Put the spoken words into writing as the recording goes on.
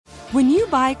When you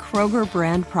buy Kroger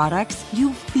brand products,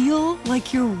 you feel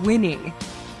like you're winning.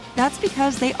 That's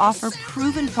because they offer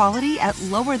proven quality at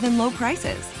lower than low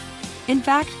prices. In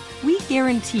fact, we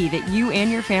guarantee that you and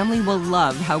your family will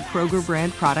love how Kroger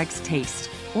brand products taste,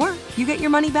 or you get your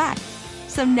money back.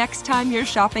 So next time you're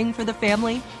shopping for the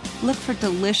family, look for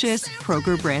delicious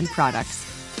Kroger brand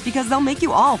products, because they'll make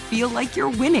you all feel like you're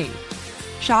winning.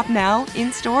 Shop now,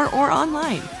 in-store, or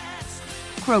online.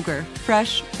 Kroger,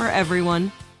 fresh for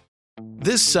everyone.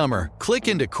 This summer, click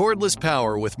into cordless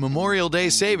power with Memorial Day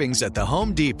savings at the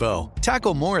Home Depot.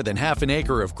 Tackle more than half an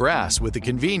acre of grass with the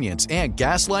convenience and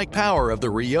gas-like power of the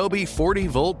Ryobi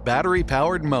 40-volt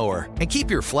battery-powered mower. And keep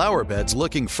your flower beds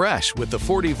looking fresh with the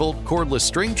 40-volt cordless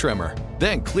string trimmer.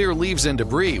 Then clear leaves and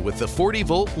debris with the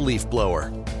 40-volt leaf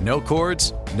blower. No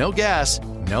cords, no gas,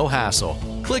 no hassle.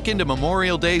 Click into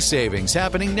Memorial Day savings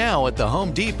happening now at the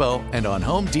Home Depot and on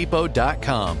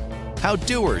HomeDepot.com. How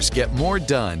doers get more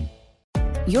done.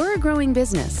 You're a growing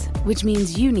business, which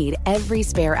means you need every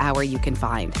spare hour you can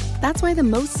find. That's why the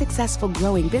most successful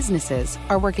growing businesses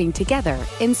are working together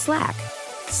in Slack.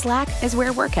 Slack is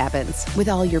where work happens, with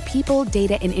all your people,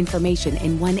 data, and information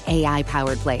in one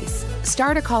AI-powered place.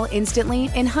 Start a call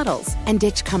instantly in huddles and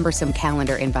ditch cumbersome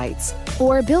calendar invites.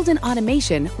 Or build an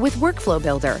automation with Workflow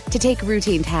Builder to take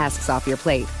routine tasks off your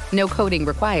plate. No coding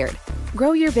required.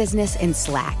 Grow your business in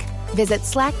Slack. Visit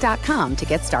slack.com to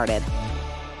get started.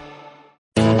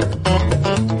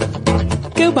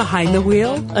 Go behind the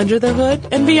wheel, under the hood,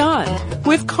 and beyond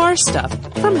with Car Stuff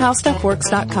from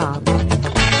HowStuffWorks.com.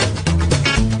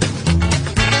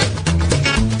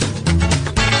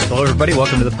 Hello, everybody.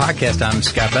 Welcome to the podcast. I'm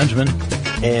Scott Benjamin.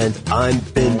 And I'm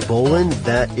Ben Bolin.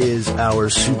 That is our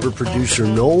super producer,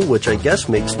 Noel, which I guess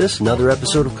makes this another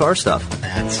episode of Car Stuff.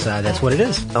 That's what it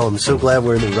is. Oh, I'm so glad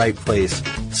we're in the right place.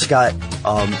 Scott,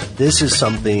 this is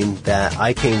something that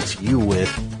I came to you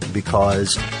with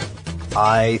because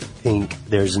I think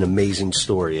there's an amazing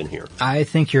story in here. I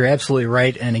think you're absolutely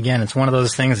right. And again, it's one of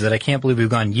those things that I can't believe we've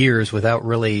gone years without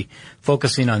really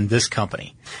focusing on this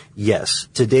company. Yes.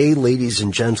 Today, ladies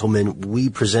and gentlemen, we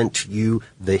present to you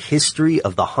the history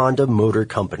of the Honda Motor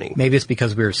Company. Maybe it's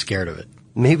because we were scared of it.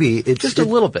 Maybe it's just a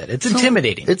little bit. It's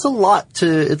intimidating. It's a lot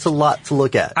to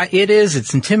look at. It is.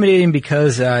 It's intimidating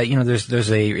because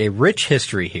there's a rich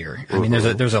history here. I mean,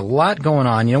 there's a lot going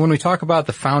on. You know, when we talk about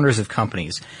the founders of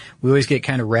companies, we always get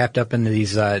kind of wrapped up into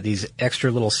these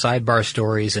extra little sidebar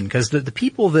stories, and because the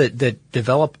people that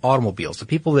develop automobiles, the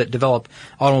people that develop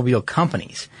automobile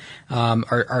companies,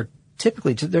 are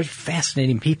typically, they're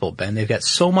fascinating people, Ben. They've got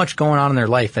so much going on in their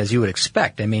life, as you would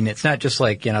expect. I mean, it's not just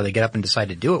like, they get up and decide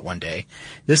to do it one day.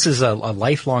 This is a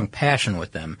lifelong passion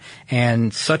with them.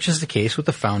 And such is the case with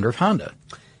the founder of Honda.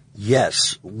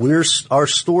 Yes. Our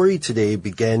story today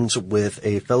begins with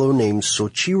a fellow named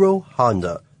Soichiro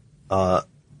Honda,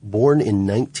 born in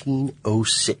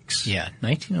 1906. Yeah,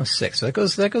 1906. So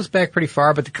that goes back pretty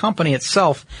far, but the company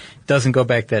itself doesn't go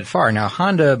back that far. Now,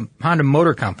 Honda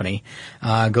Motor Company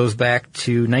goes back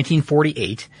to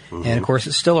 1948, and of course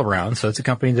it's still around. So it's a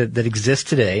company that exists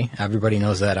today. Everybody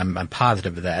knows that. I'm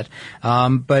positive of that.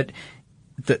 But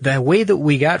the way that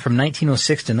we got from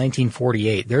 1906 to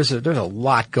 1948, there's a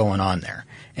lot going on there.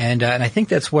 And I think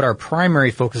that's what our primary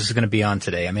focus is going to be on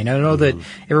today. I mean, I know that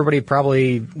everybody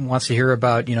probably wants to hear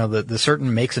about, the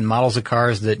certain makes and models of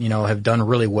cars that, have done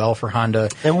really well for Honda.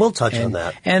 And we'll touch on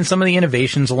that. And some of the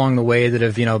innovations along the way that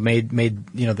have, made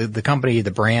the company,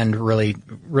 the brand really,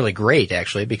 really great,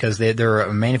 actually, because they're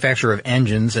a manufacturer of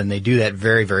engines, and they do that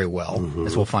very, very well,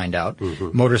 as we'll find out.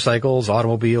 Motorcycles,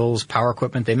 automobiles, power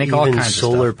equipment, they make all kinds of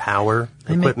stuff. Solar power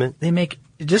equipment. They make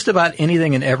just about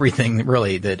anything and everything,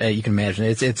 really, that you can imagine.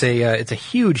 It's a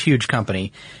huge, huge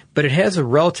company, but it has a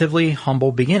relatively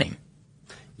humble beginning.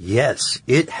 Yes,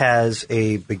 it has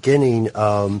a beginning.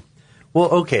 The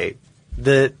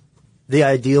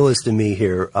idealist in me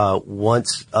here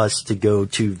wants us to go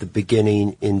to the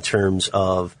beginning in terms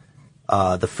of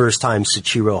the first time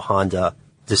Soichiro Honda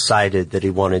decided that he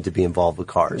wanted to be involved with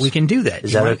cars. We can do that.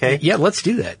 Is that okay? Yeah, let's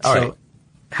do that. All right.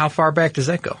 How far back does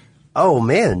that go? Oh,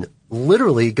 man.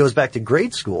 Literally, it goes back to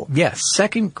grade school. Yes,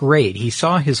 second grade. He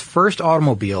saw his first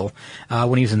automobile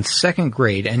when he was in second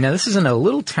grade. And now this is in a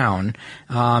little town.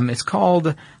 It's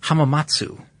called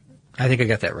Hamamatsu. I think I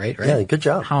got that right? Yeah, good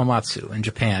job. Hamamatsu in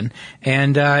Japan.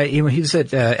 And he was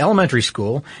at elementary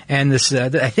school. And this,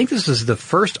 I think this was the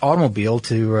first automobile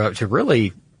to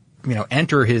really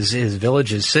enter his village,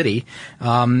 his city.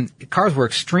 Cars were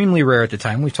extremely rare at the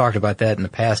time. We've talked about that in the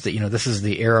past, that, this is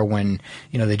the era when,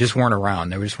 they just weren't around.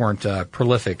 They just weren't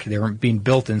prolific. They weren't being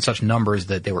built in such numbers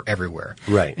that they were everywhere.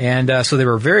 Right. And so they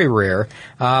were very rare.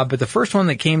 But the first one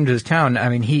that came to his town, I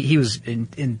mean, he was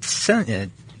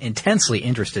intensely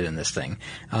interested in this thing.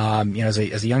 As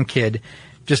a young kid,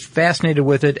 just fascinated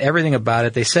with it, everything about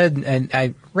it. They said, and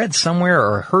I read somewhere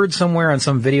or heard somewhere on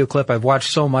some video clip, I've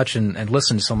watched so much and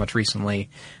listened to so much recently,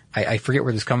 I forget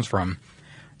where this comes from.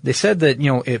 They said that,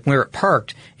 where it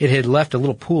parked, it had left a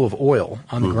little pool of oil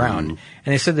on the ground.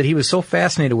 And they said that he was so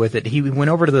fascinated with it, he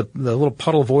went over to the little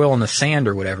puddle of oil in the sand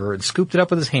or whatever and scooped it up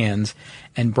with his hands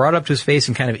and brought it up to his face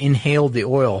and kind of inhaled the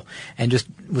oil and just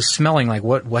was smelling like,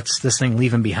 what's this thing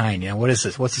leaving behind? What is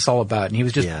this? What's this all about? And he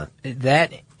was just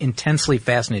that intensely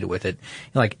fascinated with it.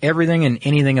 Like everything and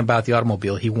anything about the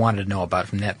automobile he wanted to know about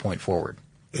from that point forward.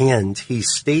 And he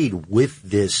stayed with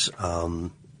this,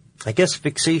 I guess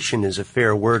fixation is a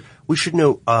fair word. We should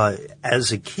know,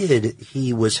 as a kid,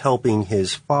 he was helping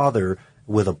his father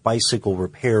with a bicycle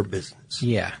repair business.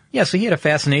 Yeah. Yeah, so he had a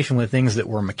fascination with things that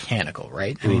were mechanical,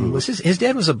 right? I mean, his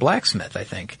dad was a blacksmith, I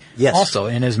think. Yes. Also,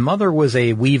 and his mother was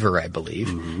a weaver, I believe.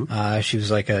 She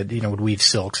was like would weave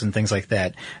silks and things like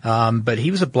that. But he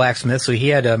was a blacksmith, so he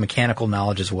had a mechanical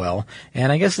knowledge as well.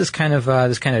 And I guess this kind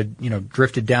of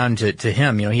drifted down to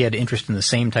him. He had interest in the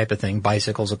same type of thing,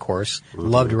 bicycles, of course.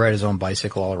 Loved to ride his own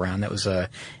bicycle all around. That was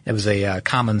a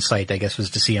common sight, I guess, was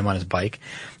to see him on his bike.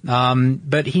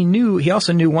 But he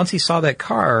also knew once he saw that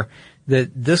car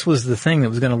that this was the thing that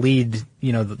was going to lead,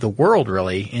 the world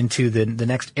really into the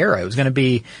next era. It was going to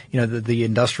be, the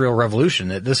Industrial Revolution.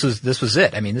 That this was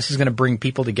it. I mean, this is going to bring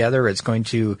people together. It's going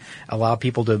to allow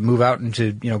people to move out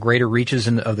into, greater reaches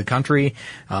of the country.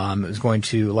 It was going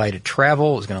to allow you to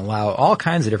travel. It was going to allow all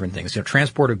kinds of different things,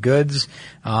 transport of goods.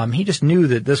 He just knew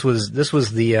that this was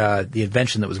the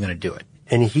invention that was going to do it.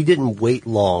 And he didn't wait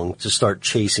long to start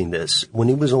chasing this. When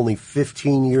he was only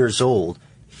 15 years old,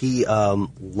 he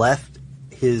left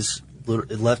his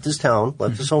town,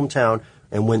 left his hometown,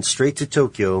 and went straight to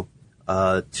Tokyo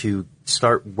to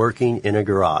start working in a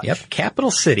garage. Yep, capital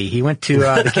city. He went to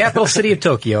the capital city of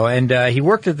Tokyo, and he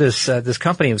worked at this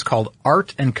company. It was called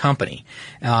Art and Company.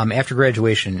 After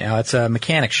graduation, now it's a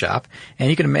mechanic shop,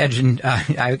 and you can imagine.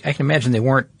 I can imagine they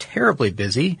weren't terribly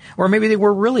busy, or maybe they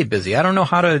were really busy. I don't know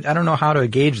how to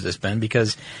gauge this, Ben,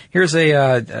 because here's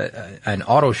an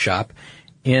auto shop.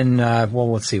 In,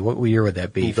 let's see, what year would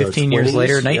that be? 15 years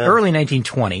later, early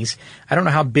 1920s. I don't know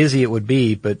how busy it would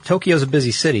be, but Tokyo's a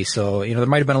busy city, so, there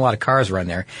might have been a lot of cars around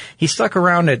there. He stuck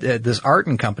around at this art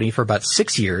and company for about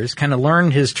 6 years, kind of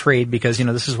learned his trade because,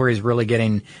 this is where he's really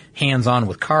getting hands-on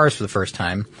with cars for the first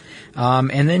time.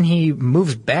 And then he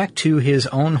moves back to his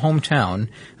own hometown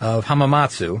of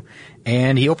Hamamatsu,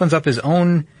 and he opens up his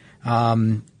own,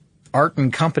 Art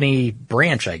and Company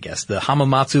branch, I guess, the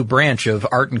Hamamatsu branch of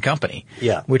Art and Company.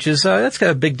 Yeah. Which is, that's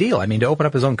kind of a big deal. I mean, to open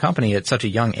up his own company at such a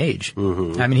young age. I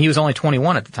mean, he was only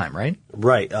 21 at the time, right?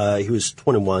 Right. He was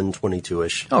 21,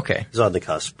 22-ish. Okay. He was on the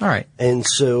cusp. All right. And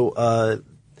so,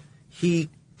 he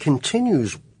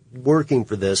continues working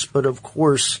for this, but of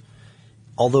course,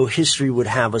 although history would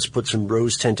have us put some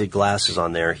rose-tinted glasses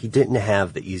on there, he didn't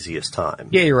have the easiest time.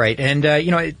 Yeah, you're right. And,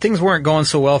 things weren't going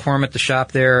so well for him at the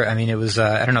shop there. I mean, it was,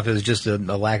 I don't know if it was just a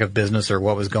lack of business or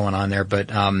what was going on there,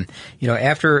 but,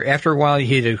 after a while,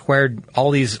 he had acquired all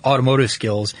these automotive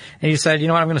skills, and he decided,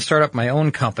 I'm going to start up my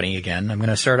own company again. I'm going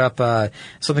to start up,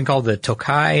 something called the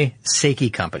Tokai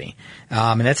Seiki Company.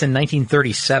 And that's in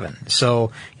 1937.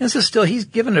 So, this is still, he's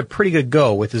given it a pretty good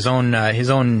go with his own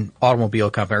automobile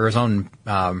company, or his own,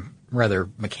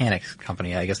 mechanics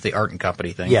company, I guess, the Art and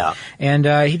Company thing. Yeah. And,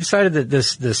 he decided that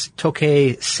this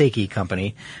Tokai Seiki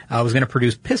Company, was going to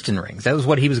produce piston rings. That was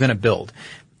what he was going to build.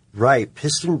 Right,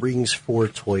 piston rings for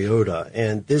Toyota,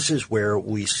 and this is where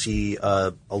we see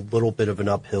a little bit of an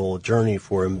uphill journey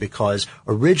for him, because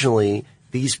originally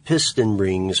these piston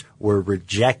rings were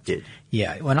rejected.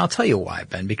 Yeah, well, and I'll tell you why,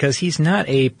 Ben, because he's not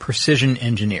a precision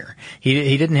engineer.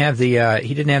 He didn't have the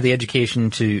education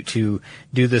to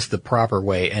do this the proper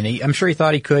way, and I'm sure he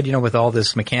thought he could, with all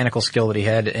this mechanical skill that he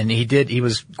had, and he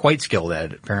was quite skilled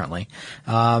at it, apparently.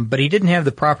 But he didn't have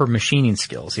the proper machining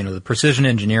skills, the precision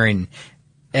engineering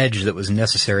edge that was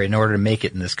necessary in order to make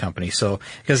it in this company. So,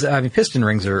 because I mean, piston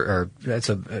rings that's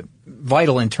a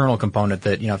vital internal component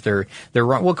that, you know, if they're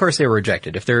wrong, well, of course they were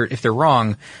rejected. If they're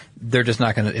wrong, they're just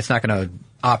not it's not gonna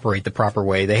operate the proper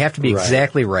way. They have to be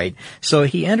exactly right. So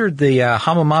he entered the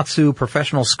Hamamatsu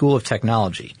Professional School of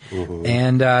Technology,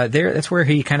 and that's where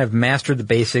he kind of mastered the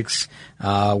basics.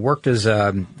 Worked as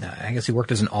I guess he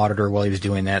worked as an auditor while he was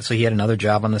doing that. So he had another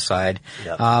job on the side.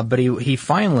 Yep. But he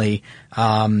finally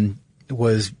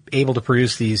was able to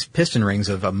produce these piston rings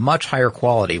of a much higher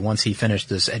quality once he finished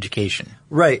this education.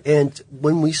 Right. And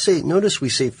when we say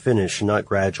finish, not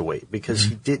graduate, because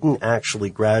he didn't actually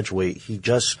graduate. He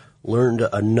just learned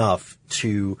enough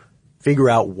to figure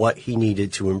out what he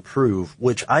needed to improve,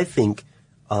 which I think,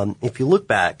 if you look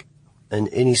back in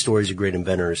any stories of great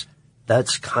inventors,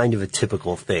 that's kind of a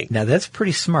typical thing. Now that's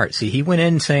pretty smart. See, he went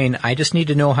in saying, I just need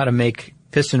to know how to make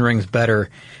piston rings better,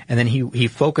 and then he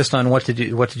focused on what to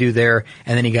do there,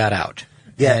 and then he got out.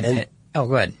 Yeah. And oh,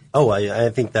 go ahead. Oh, I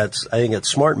think that's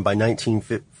smart. And by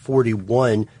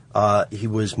 1941, he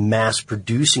was mass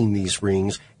producing these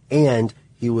rings, and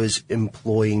he was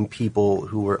employing people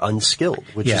who were unskilled,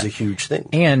 which is a huge thing.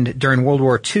 And during World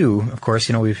War II, of course,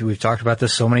 you know, we've talked about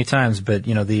this so many times, but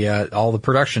you know, all the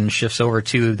production shifts over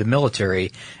to the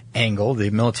military angle,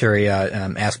 the military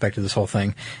aspect of this whole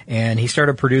thing, and he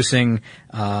started producing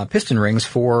piston rings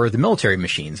for the military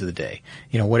machines of the day.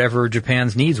 You know, whatever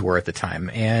Japan's needs were at the time,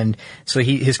 and so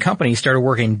his company started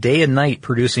working day and night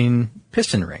producing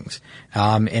piston rings,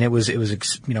 and it was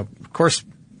you know, of course,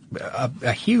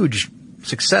 a huge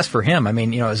success for him. I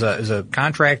mean, you know, as a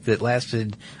contract that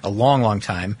lasted a long, long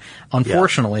time.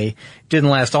 Unfortunately, didn't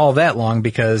last all that long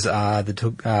because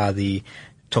the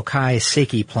Tokai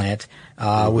Seiki plant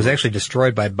was actually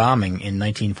destroyed by bombing in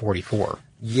 1944.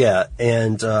 Yeah,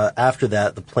 and after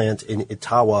that, the plant in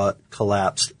Itawa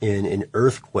collapsed in an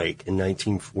earthquake in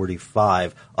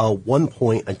 1945. One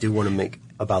point I do want to make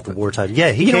about the wartime.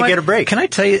 Yeah, he can't get a break. Can I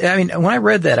tell you, I mean, when I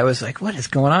read that, I was like, what is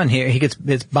going on here?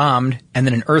 It's bombed, and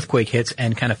then an earthquake hits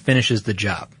and kind of finishes the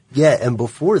job. Yeah, and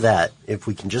before that, if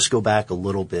we can just go back a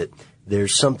little bit,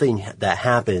 there's something that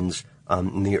happens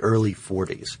in the early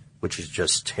 40s, which is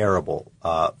just terrible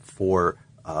for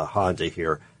Honda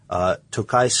here.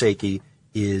 Tokai Seiki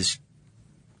is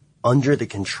under the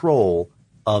control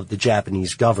of the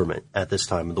Japanese government at this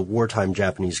time, the wartime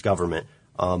Japanese government.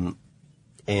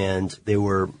 And they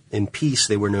were in peace.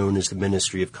 They were known as the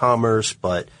Ministry of Commerce,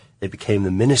 but they became the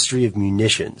Ministry of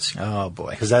Munitions. Oh boy.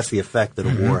 Because that's the effect that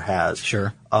a war has.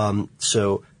 Sure.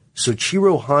 So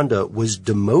Chiro Honda was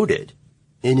demoted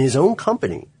in his own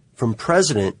company from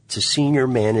president to senior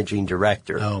managing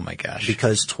director. Oh my gosh.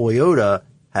 Because Toyota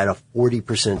had a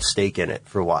 40% stake in it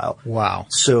for a while. Wow.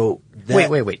 So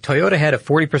wait. Toyota had a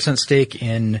 40% stake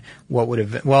in what would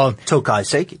have been, well, Tokai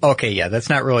Seiki. Okay, yeah, that's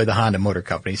not really the Honda Motor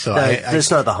Company. So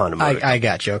that's not the Honda Motor Company. I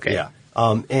got you. Okay. Yeah.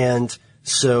 And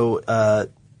so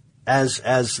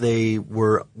as they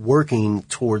were working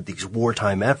toward these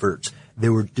wartime efforts, they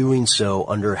were doing so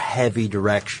under heavy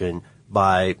direction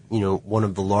by, you know, one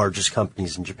of the largest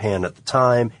companies in Japan at the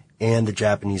time and the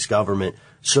Japanese government.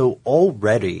 So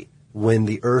already when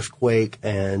the earthquake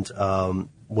and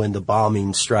when the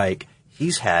bombing strike,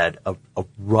 he's had a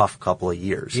rough couple of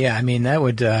years. Yeah, I mean, that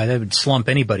would slump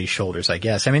anybody's shoulders, I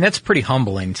guess. I mean, that's pretty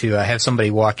humbling to have somebody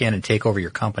walk in and take over your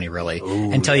company, really,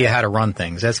 and tell you how to run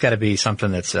things. That's got to be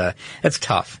something that's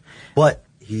tough. But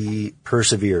he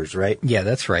perseveres, right? Yeah,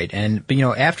 that's right. But you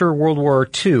know, after World War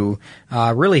II,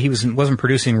 really he wasn't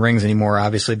producing rings anymore,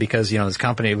 obviously, because, you know, his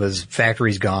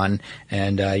factory's gone,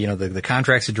 and, you know, the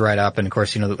contracts had dried up, and of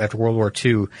course, you know, after World War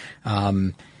II,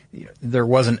 there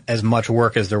wasn't as much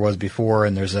work as there was before,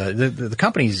 and there's the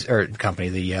country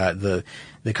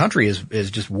is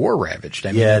just war ravaged.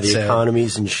 I mean, the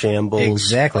economy's in shambles.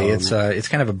 Exactly. It's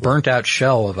kind of a burnt out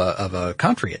shell of a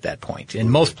country at that point in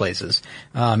most places,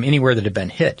 anywhere that had been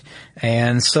hit.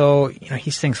 And so, you know,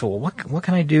 he thinks, well, what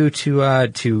can I do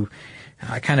to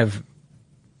kind of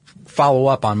follow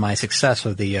up on my success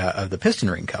of the piston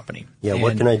ring company? Yeah,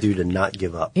 what can I do to not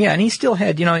give up? Yeah, and he still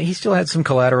had some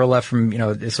collateral left from, you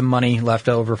know, some money left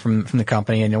over from the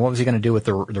company, and, you know, what was he going to do with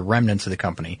the remnants of the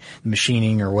company, the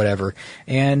machining or whatever?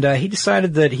 And he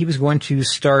decided that he was going to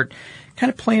start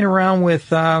kind of playing around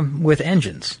with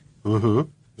engines. Mm-hmm.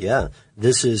 Yeah,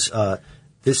 this is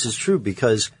true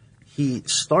because he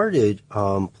started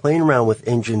playing around with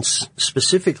engines.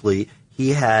 Specifically,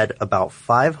 he had about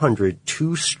 500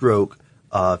 two-stroke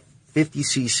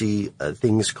 50cc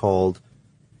things called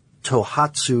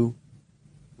Tohatsu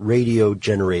radio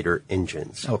generator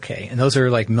engines. Okay, and those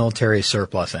are like military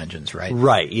surplus engines, right?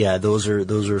 Right. Yeah, those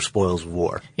are spoils of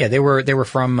war. Yeah, they were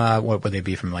from what would they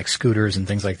be from, like scooters and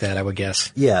things like that, I would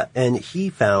guess. Yeah, and he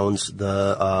founds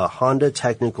the Honda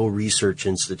Technical Research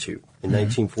Institute in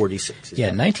 1946. Yeah,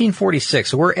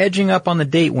 1946. So we're edging up on the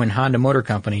date when Honda Motor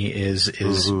Company is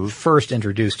first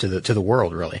introduced to the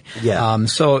world, really. Yeah.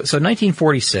 So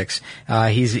 1946.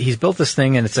 He's built this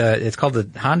thing, and it's called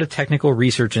the Honda Technical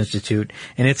Research Institute,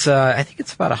 and it's I think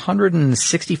it's about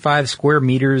 165 square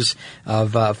meters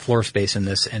of floor space in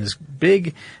this, and it's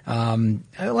big,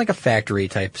 like a factory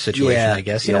type situation, I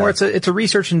guess. You know, where it's a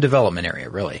research and development area,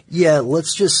 really. Yeah,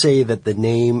 let's just say that the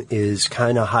name is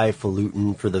kind of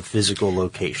highfalutin for the physical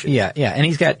location. Yeah, and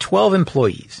he's got 12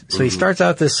 employees. So he starts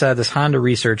out this Honda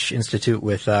Research Institute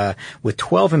with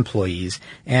 12 employees,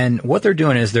 and what they're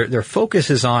doing is their focus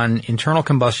is on internal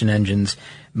combustion engines,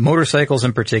 motorcycles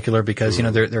in particular, because you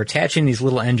know they're attaching these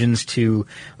little engines to,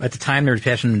 at the time they're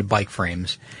attaching them to bike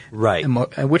frames, right?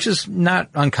 Which is not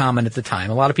uncommon at the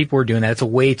time. A lot of people were doing that. It's a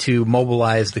way to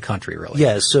mobilize the country, really.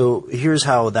 Yeah. So here's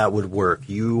how that would work.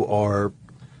 You are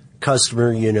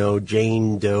customer, you know,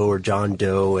 Jane Doe or John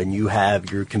Doe, and you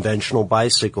have your conventional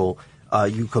bicycle.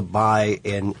 You could buy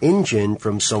an engine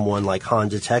from someone like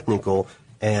Honda Technical,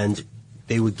 and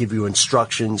they would give you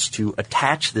instructions to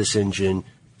attach this engine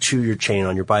to your chain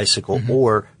on your bicycle,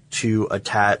 or to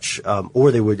attach,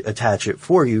 or they would attach it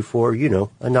for you for, you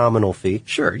know, a nominal fee.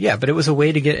 Sure, yeah, but it was a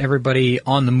way to get everybody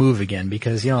on the move again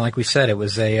because, you know, like we said, it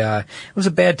was a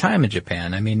bad time in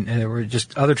Japan. I mean, there were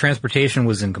just, other transportation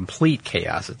was in complete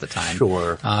chaos at the time.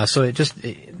 Sure. So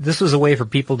this was a way for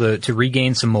people to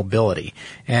regain some mobility.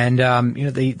 And, you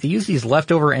know, they used these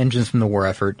leftover engines from the war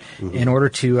effort in order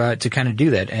to kind of do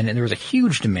that. And there was a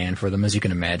huge demand for them, as you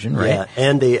can imagine, right? Yeah,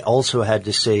 and they also had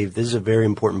to save, this is a very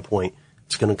important point,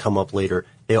 it's going to come up later.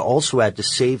 They also had to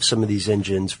save some of these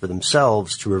engines for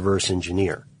themselves to reverse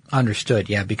engineer. Understood,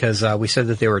 yeah, because we said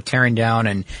that they were tearing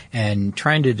down and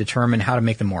trying to determine how to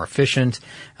make them more efficient.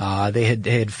 They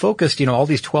had focused, you know, all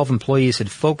these 12 employees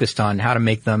had focused on how to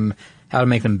make them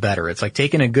better. It's like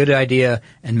taking a good idea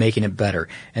and making it better.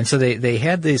 And so they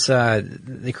had this,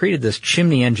 they created this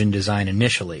chimney engine design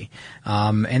initially.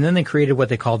 And then they created what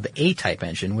they called the A-type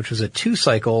engine, which was a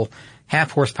 2-cycle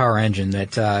half horsepower engine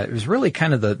that, was really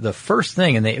kind of the first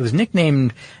thing. And it was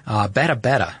nicknamed, Beta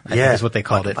Beta, I think is what they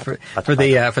called it for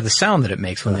the sound that it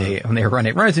makes when they run it.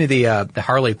 It reminds me of the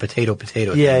Harley potato thing,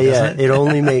 doesn't it?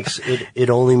 It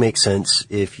only makes sense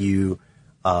if you're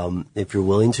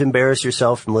willing to embarrass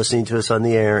yourself from listening to us on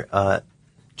the air,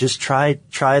 just try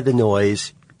the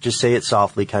noise. Just say it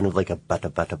softly, kind of like a bata,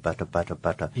 bata, bata, bata,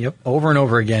 bata. Yep. Over and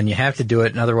over again. You have to do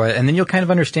it. Otherwise, and then you'll kind of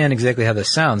understand exactly how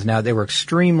this sounds. Now, they were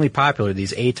extremely popular,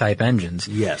 these A-type engines.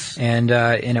 Yes. And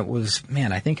it was,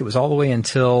 man, I think it was all the way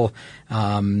until,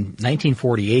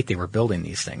 1948 they were building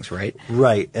these things, right?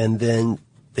 Right. And then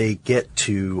they get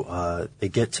to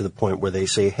the point where they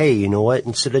say, hey, you know what?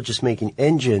 Instead of just making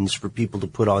engines for people to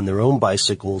put on their own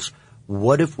bicycles,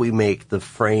 what if we make the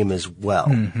frame as well?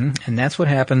 Mm-hmm. And that's what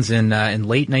happens in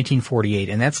late 1948,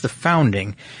 and that's the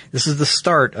founding. This is the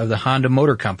start of the Honda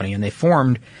Motor Company, and they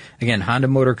formed, again, Honda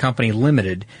Motor Company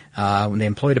Limited. When they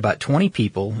employed about 20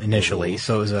 people initially,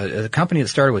 so it was a company that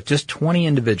started with just 20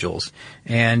 individuals.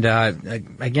 And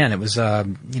again, it was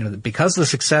you know, because of the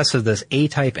success of this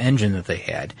A-type engine that they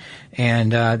had,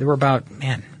 and there were about,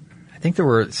 man, I think there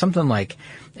were something like,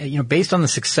 you know, based on the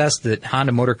success that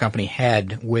Honda Motor Company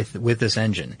had with this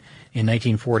engine in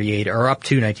 1948 or up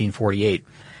to 1948,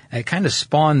 it kind of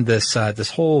spawned this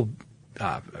whole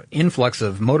influx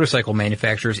of motorcycle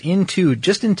manufacturers into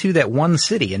that one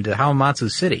city, into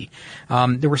Hamamatsu City.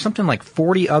 There were something like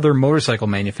 40 other motorcycle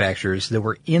manufacturers that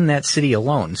were in that city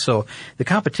alone. So the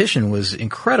competition was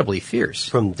incredibly fierce.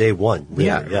 From day one. Really,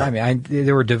 yeah. I mean,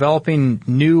 they were developing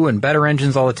new and better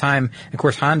engines all the time. Of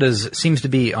course, Honda's seems to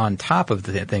be on top of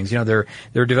the things. You know,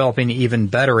 they're developing even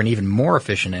better and even more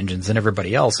efficient engines than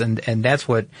everybody else. And that's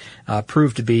what,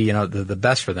 proved to be, you know, the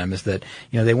best for them is that,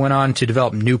 you know, they went on to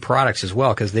develop new products as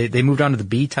well, because they moved on to the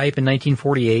B-type in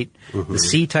 1948, the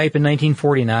C-type in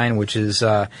 1949, which is,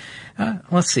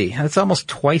 let's see, it's almost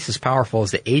twice as powerful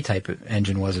as the A-type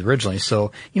engine was originally.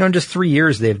 So, you know, in just 3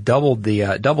 years, they've doubled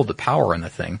the power in the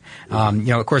thing. You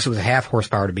know, of course, it was a half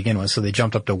horsepower to begin with, so they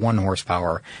jumped up to 1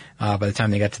 horsepower, by the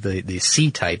time they got to the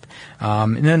C-type.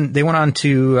 And then they went on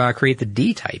to, create the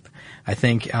D-type. I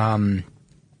think,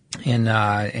 in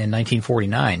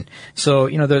 1949. So,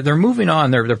 they're moving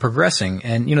on, they're progressing,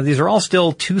 and, these are all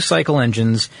still 2-cycle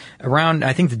engines around,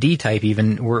 I think the D-type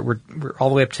even, we're all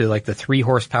the way up to like the 3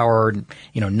 horsepower,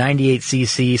 98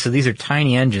 cc, so these are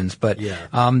tiny engines, but,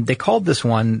 they called this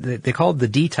one, they called the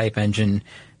D-type engine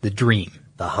the Dream.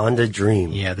 The Honda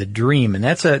Dream. Yeah, the Dream. And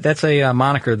that's a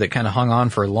moniker that kind of hung on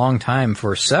for a long time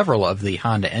for several of the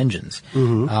Honda engines.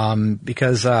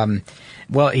 Because,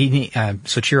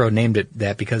 Soichiro named it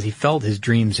that because he felt his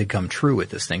dreams had come true with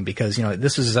this thing, because,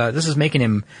 this is making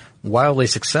him wildly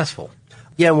successful.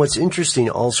 Yeah, and what's interesting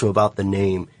also about the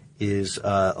name is,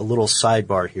 a little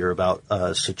sidebar here about,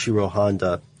 Soichiro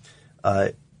Honda.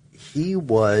 He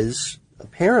was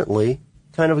apparently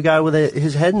kind of a guy with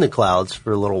his head in the clouds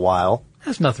for a little while.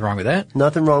 There's nothing wrong with that.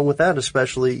 Nothing wrong with that,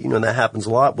 especially, that happens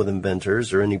a lot with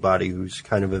inventors or anybody who's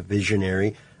kind of a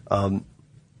visionary.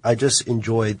 I just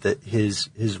enjoyed that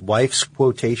his wife's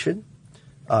quotation.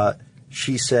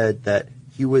 She said that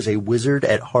he was a wizard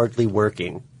at hardly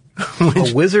working.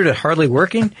 A wizard at hardly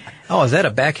working? Oh, is that a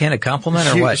backhanded compliment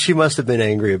or what? She must have been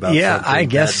angry about something. Yeah, I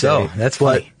guess so. That's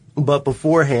funny. But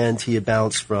beforehand, he had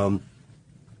bounced from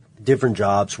different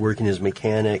jobs, working as a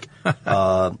mechanic,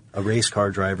 a race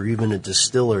car driver, even a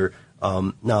distiller.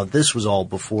 Now, this was all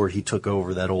before he took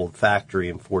over that old factory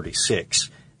in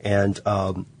 46. And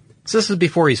so this is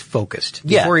before he's focused.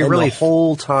 Before he really the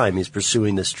whole time he's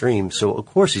pursuing this dream. So, of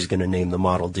course, he's going to name the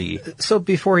Model D. So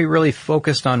before he really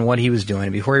focused on what he was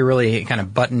doing, before he really kind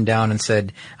of buttoned down and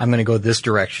said, I'm going to go this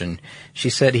direction,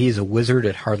 she said he's a wizard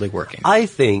at hardly working. I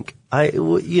think,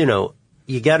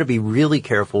 you got to be really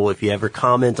careful if you ever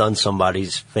comment on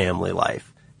somebody's family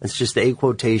life. It's just a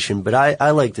quotation, but I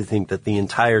like to think that the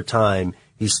entire time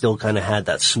he still kind of had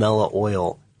that smell of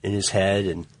oil in his head,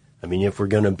 and I mean, if we're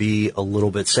going to be a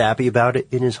little bit sappy about it,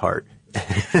 in his heart.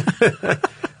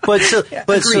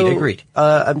 Agreed.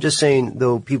 I'm just saying,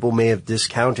 though people may have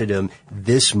discounted him,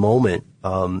 this moment,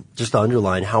 just to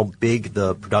underline how big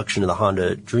the production of the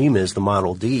Honda Dream is, the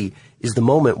Model D, is the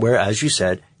moment where, as you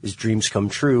said, his dreams come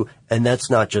true, and that's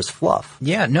not just fluff.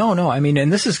 Yeah, no. I mean,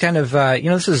 and this is kind of,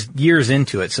 this is years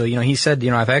into it. So, he said,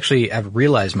 I've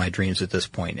realized my dreams at this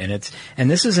point, and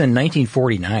this is in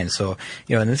 1949. So,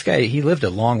 and this guy, he lived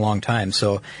a long, long time.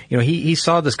 So, he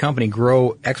saw this company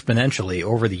grow exponentially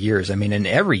over the years. I mean, in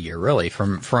every year, really,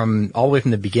 from all the way from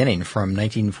the beginning, from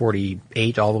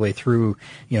 1948 all the way through,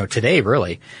 today,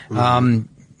 really.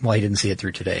 Well, he didn't see it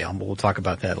through today. We'll talk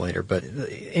about that later. But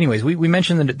anyways, we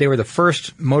mentioned that they were the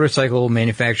first motorcycle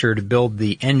manufacturer to build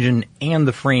the engine and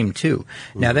the frame too.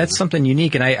 Now that's something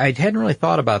unique, and I hadn't really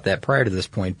thought about that prior to this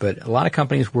point, but a lot of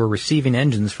companies were receiving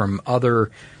engines from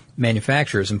other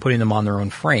manufacturers and putting them on their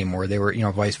own frame, or they were,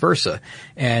 vice versa.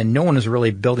 And no one was really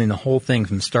building the whole thing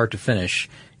from start to finish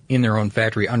in their own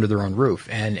factory under their own roof.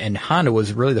 And Honda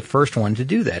was really the first one to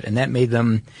do that. And that made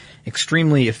them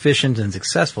extremely efficient and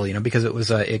successful, because it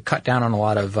was, it cut down on a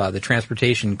lot of, the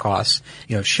transportation costs,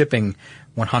 shipping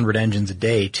 100 engines a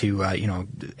day to,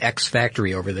 X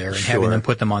factory over there and having them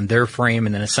put them on their frame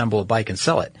and then assemble a bike and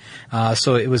sell it.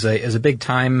 So it was a big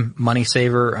time money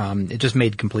saver. It just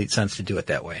made complete sense to do it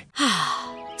that way.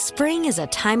 Spring is a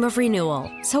time of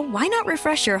renewal, so why not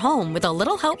refresh your home with a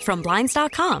little help from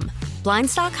Blinds.com?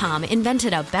 Blinds.com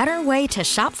invented a better way to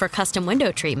shop for custom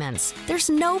window treatments.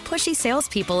 There's no pushy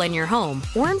salespeople in your home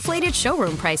or inflated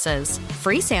showroom prices.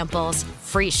 Free samples,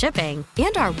 free shipping,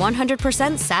 and our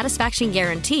 100% satisfaction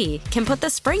guarantee can put the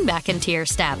spring back into your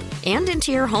step and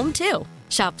into your home, too.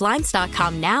 Shop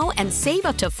Blinds.com now and save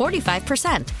up to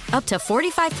 45%. Up to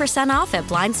 45% off at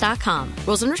Blinds.com.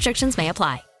 Rules and restrictions may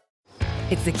apply.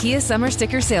 It's the Kia Summer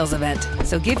Sticker Sales Event,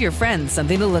 so give your friends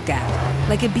something to look at,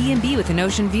 like a B&B with an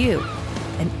ocean view,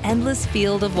 an endless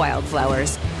field of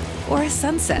wildflowers, or a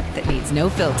sunset that needs no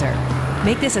filter.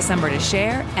 Make this a summer to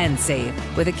share and save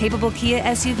with a capable Kia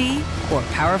SUV or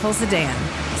powerful sedan.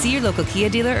 See your local Kia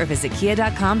dealer or visit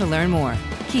kia.com to learn more.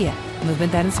 Kia,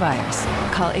 movement that inspires.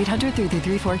 Call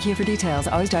 800-3334-KIA for details.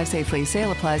 Always drive safely.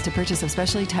 Sale applies to purchase of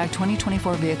specially tagged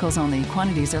 2024 vehicles only.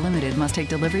 Quantities are limited. Must take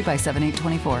delivery by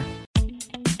 7/8/24.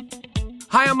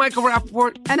 Hi, I'm Michael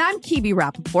Rappaport. And I'm Kibi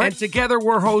Rappaport. And together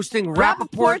we're hosting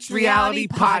Rappaport's Reality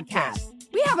Podcast.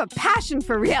 We have a passion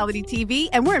for reality TV,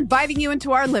 and we're inviting you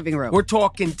into our living room. We're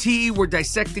talking tea, we're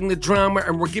dissecting the drama,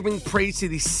 and we're giving praise to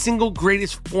the single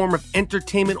greatest form of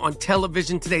entertainment on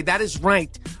television today. That is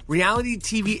right. Reality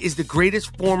TV is the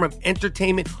greatest form of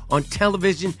entertainment on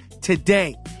television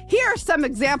today. Here are some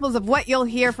examples of what you'll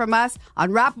hear from us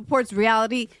on Rappaport's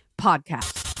Reality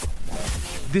Podcast.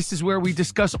 This is where we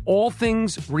discuss all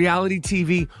things reality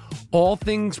TV, all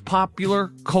things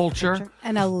popular culture.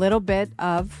 And a little bit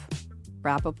of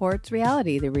Rappaport's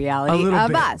reality, the A reality little of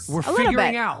bit. us. We're a little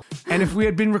figuring bit. out. And if we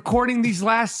had been recording these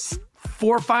last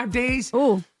 4 or 5 days,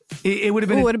 it would have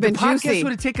been, would have been the podcast juicy.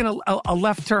 would have taken a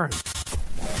left turn.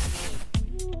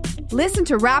 Listen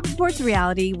to Rappaport's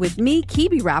reality with me,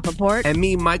 Kibi Rappaport. And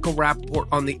me, Michael Rappaport,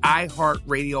 on the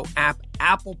iHeartRadio app,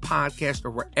 Apple Podcast,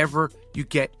 or wherever you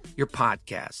get your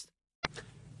podcast.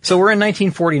 So we're in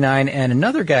 1949, and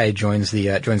another guy joins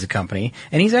the company,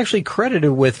 and he's actually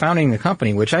credited with founding the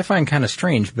company, which I find kind of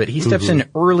strange. But he steps in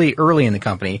early in the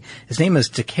company. His name is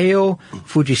Takeo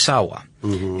Fujisawa,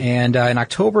 and in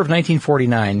October of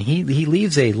 1949, he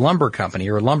leaves a lumber company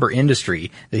or a lumber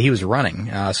industry that he was running.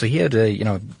 So he had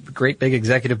a great big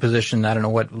executive position. I don't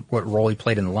know what role he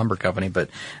played in the lumber company,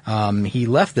 but he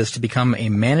left this to become a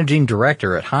managing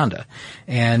director at Honda,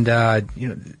 and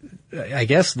I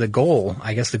guess the goal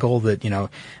that,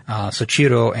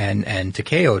 Soichiro and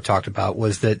Takeo talked about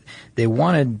was that they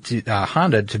wanted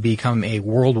Honda to become a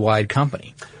worldwide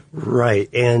company. Right.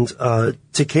 And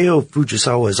Takeo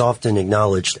Fujisawa is often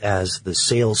acknowledged as the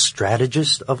sales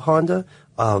strategist of Honda.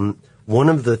 One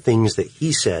of the things that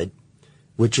he said,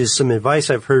 which is some advice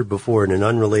I've heard before in an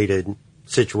unrelated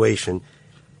situation,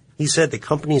 he said the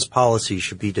company's policy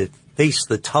should be to face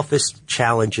the toughest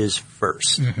challenges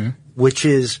first, which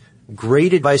is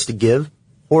great advice to give,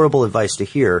 horrible advice to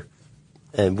hear,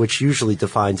 and which usually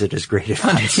defines it as great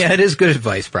advice. Yeah, it is good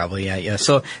advice, probably. Yeah.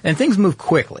 So, and things move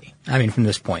quickly. I mean, from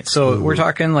this point. So we're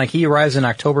talking like he arrives in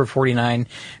October of 49.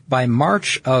 By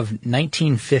March of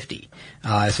 1950,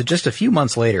 so just a few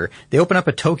months later, they open up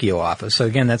a Tokyo office. So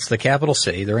again, that's the capital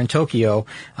city. They're in Tokyo,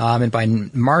 and by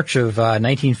March of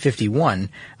 1951,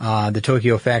 the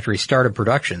Tokyo factory started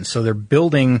production. So they're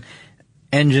building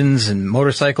engines and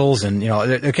motorcycles, and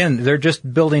they're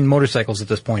just building motorcycles at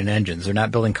this point and engines. They're not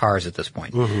building cars at this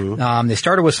point. They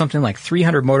started with something like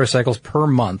 300 motorcycles per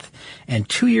month, and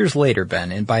 2 years later,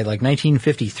 Ben, and by like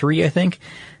 1953, I think,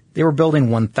 they were building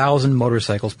 1,000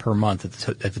 motorcycles per month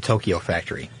at the Tokyo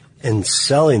factory. And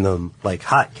selling them like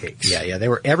hotcakes. Yeah, they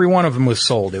were. Every one of them was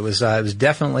sold. It was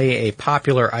definitely a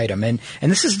popular item, and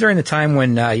this is during the time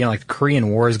when like the Korean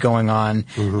War is going on.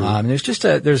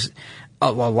 There's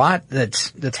a lot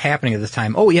that's happening at this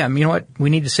time. Oh yeah, you know what? We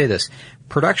need to say this.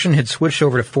 Production had switched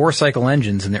over to 4-cycle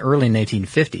engines in the early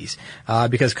 1950s,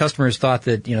 because customers thought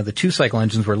that, the 2-cycle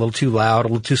engines were a little too loud, a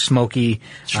little too smoky.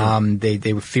 Sure. They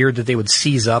feared that they would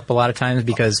seize up a lot of times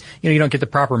because, you don't get the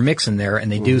proper mix in there, and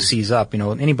they do seize up.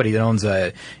 Anybody that owns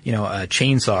a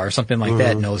chainsaw or something like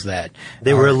that knows that.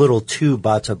 They were a little too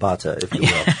bata, if you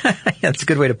will. That's a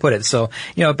good way to put it. So,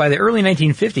 by the early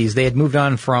 1950s, they had moved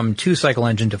on from 2-cycle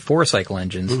engine to 4-cycle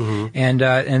engines. And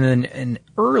then in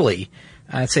early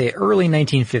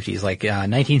 1950s, like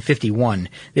 1951,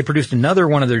 they produced another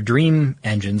one of their dream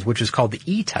engines, which is called the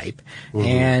E-Type,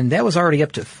 and that was already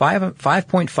up to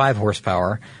 5.5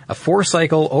 horsepower, a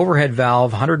 4-cycle overhead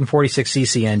valve,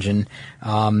 146cc engine.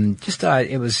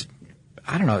 It was,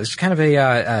 I don't know, it's kind of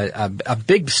a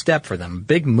big step for them,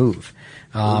 big move.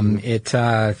 It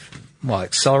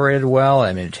accelerated well.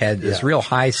 I mean, it had this real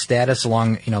high status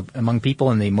among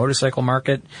people in the motorcycle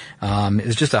market. It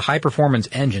was just a high performance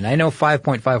engine. I know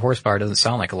 5.5 horsepower doesn't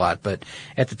sound like a lot, but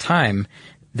at the time,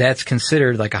 that's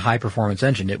considered like a high performance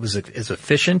engine. It's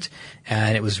efficient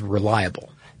and it was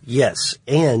reliable. Yes,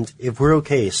 and if we're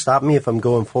okay, stop me if I'm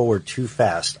going forward too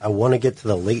fast. I want to get to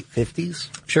the late 50s.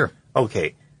 Sure.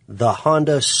 Okay, the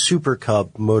Honda Super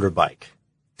Cub motorbike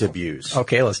debuts.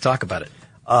 Okay, let's talk about it.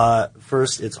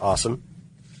 First, it's awesome,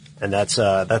 and that's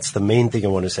the main thing I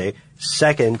want to say.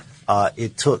 Second,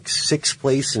 it took 6th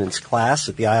place in its class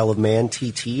at the Isle of Man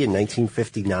TT in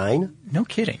 1959. No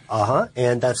kidding.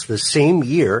 And that's the same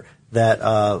year that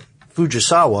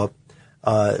Fujisawa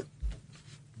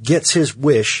gets his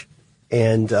wish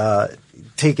and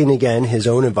taking again his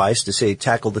own advice to say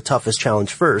tackle the toughest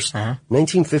challenge first.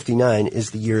 1959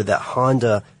 is the year that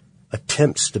Honda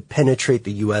attempts to penetrate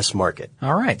the U.S. market.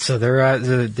 All right, so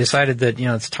they decided that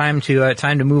it's time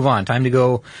to move on, time to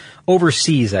go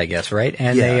overseas, I guess, right?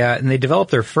 And they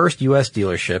developed their first U.S.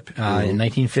 dealership in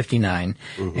 1959,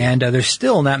 and they're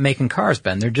still not making cars,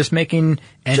 Ben. They're just making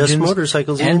engines,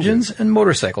 engines and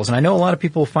motorcycles. And I know a lot of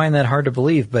people find that hard to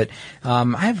believe, but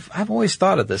I've always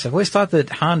thought of this. I've always thought that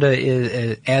Honda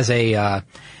is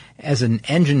as an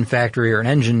engine factory or an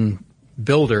engine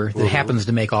builder that happens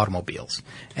to make automobiles.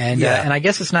 And I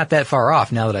guess it's not that far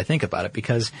off now that I think about it,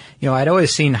 because, I'd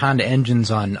always seen Honda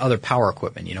engines on other power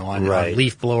equipment, on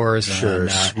leaf blowers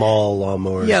and small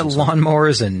lawnmowers. Yeah,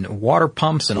 lawnmowers and water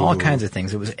pumps and all kinds of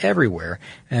things. It was everywhere.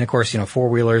 And of course,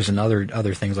 four-wheelers and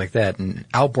other things like that, and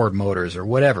outboard motors or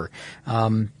whatever.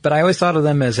 But I always thought of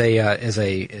them as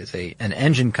an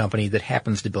engine company that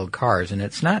happens to build cars, and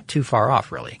it's not too far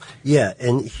off, really. Yeah,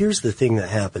 and here's the thing that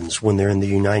happens when they're in the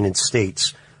United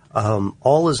States.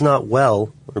 All is not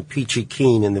well, or peachy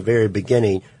keen in the very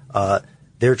beginning.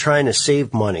 They're trying to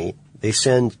save money. They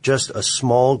send just a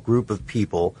small group of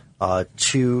people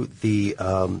to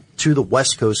the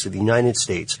West Coast of the United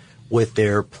States with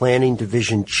their planning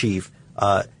division chief,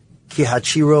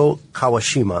 Kihachiro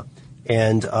Kawashima.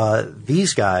 And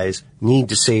these guys need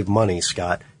to save money,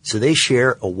 Scott. So they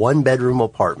share a one-bedroom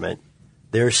apartment.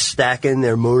 They're stacking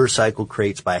their motorcycle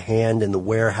crates by hand in the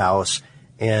warehouse.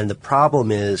 And the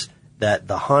problem is that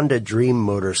the Honda Dream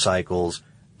motorcycles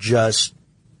just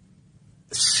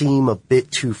seem a bit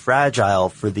too fragile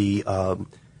for the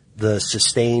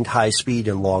sustained high speed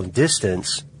and long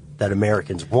distance that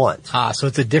Americans want. So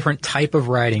it's a different type of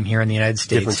riding here in the United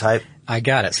States. Different type. I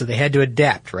got it. So they had to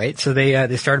adapt, right? So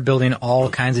they started building all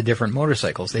kinds of different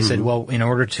motorcycles. They said, well, in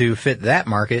order to fit that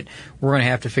market, we're going to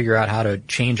have to figure out how to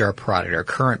change our product, our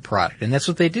current product. And that's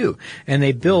what they do. And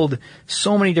they build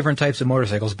so many different types of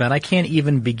motorcycles, Ben. I can't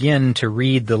even begin to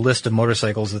read the list of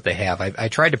motorcycles that they have. I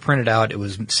tried to print it out. It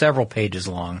was several pages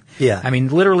long. Yeah. I mean,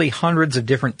 literally hundreds of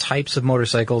different types of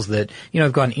motorcycles that,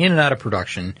 have gone in and out of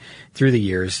production through the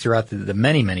years, throughout the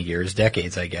many, many years,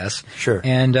 decades, I guess. Sure.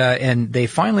 And they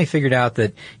finally figured out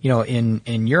that,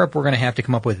 in Europe, we're going to have to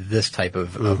come up with this type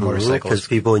of motorcycles. Because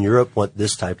people in Europe want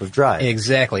this type of drive.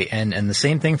 Exactly. And the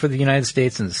same thing for the United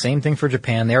States and the same thing for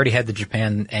Japan. They already had the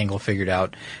Japan angle figured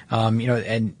out.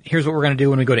 And here's what we're going to do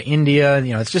when we go to India.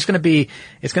 It's just going to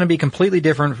be, completely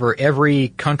different for every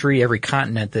country, every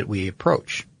continent that we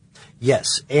approach.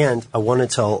 Yes. And I want to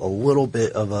tell a little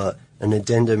bit of an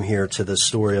addendum here to the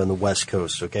story on the West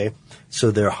Coast, okay?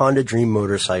 So they're Honda Dream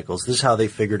motorcycles. This is how they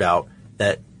figured out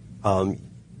that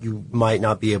you might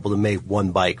not be able to make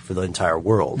one bike for the entire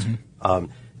world.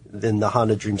 Then the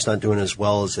Honda Dream's not doing as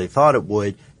well as they thought it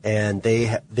would, and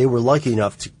they were lucky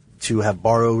enough to have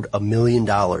borrowed $1 million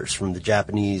from the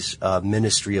Japanese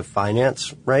Ministry of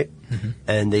Finance, right?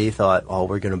 And they thought, oh,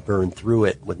 we're going to burn through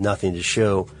it with nothing to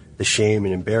show the shame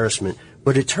and embarrassment.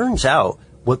 But it turns out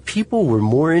what people were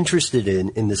more interested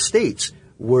in the States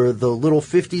were the little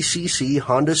 50cc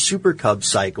Honda Super Cub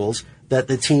cycles that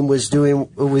the team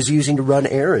was using to run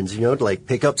errands, to like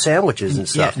pick up sandwiches and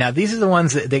stuff. Yeah. Now these are the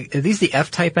ones are these the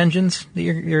F-type engines that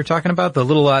you're talking about? The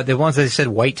little, the ones that said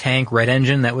white tank, red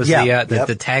engine? That was the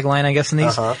tagline, I guess, in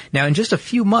these. Now in just a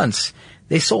few months,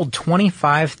 they sold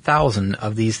 25,000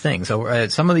 of these things. So,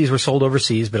 some of these were sold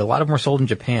overseas, but a lot of them were sold in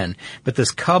Japan. But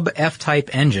this Cub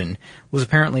F-type engine was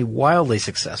apparently wildly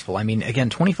successful. I mean, again,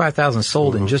 25,000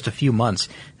 sold in just a few months.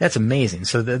 That's amazing.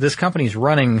 So this company's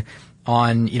running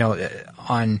on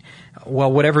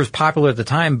whatever's popular at the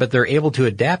time, but they're able to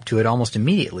adapt to it almost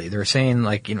immediately. They're saying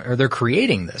or they're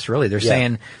creating this, really. They're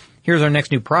saying, here's our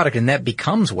next new product, and that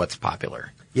becomes what's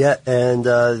popular. Yeah, and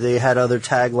they had other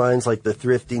taglines like the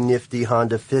Thrifty Nifty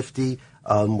Honda 50,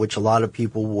 which a lot of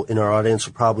people in our audience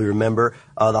will probably remember.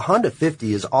 The Honda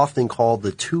 50 is often called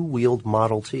the two-wheeled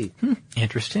Model T.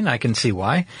 Interesting. I can see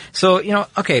why. So,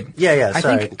 okay. Yeah,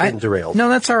 sorry, getting derailed. No,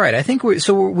 that's all right. I think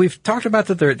we've talked about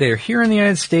that they're here in the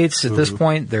United States at this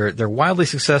point. They're wildly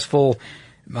successful.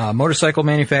 Motorcycle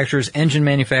manufacturers, engine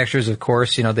manufacturers, of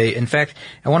course, in fact,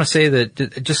 I want to say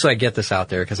that, just so I get this out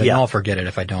there, because I know I'll forget it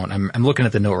if I don't. I'm looking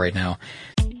at the note right now.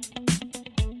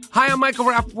 Hi, I'm Michael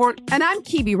Rappaport. And I'm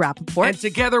Kibi Rappaport. And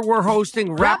together we're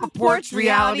hosting Rappaport's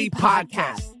Reality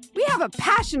Podcast. We have a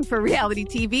passion for reality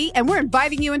TV, and we're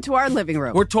inviting you into our living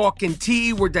room. We're talking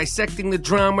tea, we're dissecting the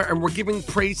drama, and we're giving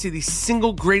praise to the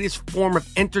single greatest form of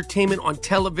entertainment on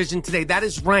television today. That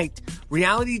is right.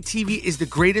 Reality TV is the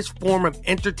greatest form of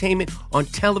entertainment on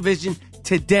television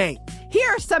today. Here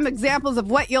are some examples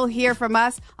of what you'll hear from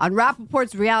us on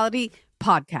Rappaport's Reality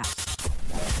Podcast.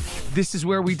 This is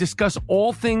where we discuss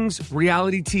all things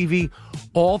reality TV,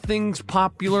 all things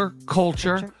popular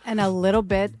culture. And a little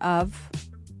bit of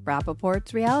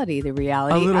Rappaport's reality, the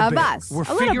reality of us. We're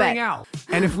figuring out.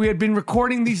 And if we had been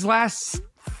recording these last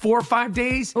 4 or 5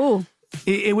 days,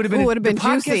 it would have been, the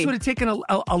podcast juicy. Would have taken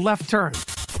a left turn.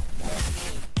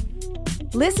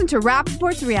 Listen to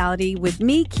Rappaport's Reality with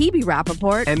me, Kibi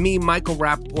Rappaport. And me, Michael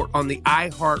Rappaport, on the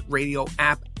iHeartRadio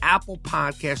app, Apple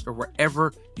Podcast, or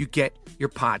wherever you get your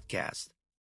podcast.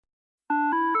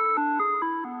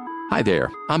 Hi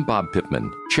there, I'm Bob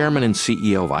Pittman, Chairman and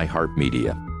CEO of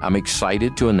iHeartMedia. I'm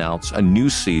excited to announce a new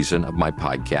season of my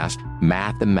podcast,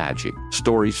 Math and Magic,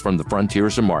 Stories from the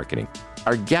Frontiers of Marketing.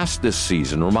 Our guests this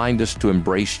season remind us to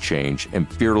embrace change and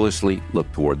fearlessly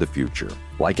look toward the future.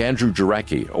 Like Andrew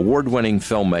Jarecki, award-winning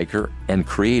filmmaker and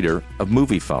creator of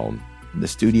Moviefone. The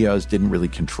studios didn't really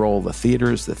control the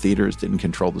theaters didn't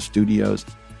control the studios.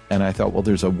 And I thought, well,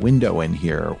 there's a window in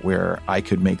here where I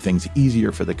could make things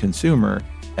easier for the consumer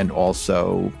and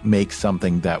also make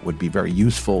something that would be very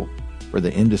useful for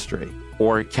the industry.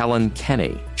 Or Kellen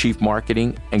Kenny, Chief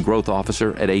Marketing and Growth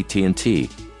Officer at AT&T,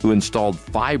 who installed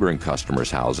fiber in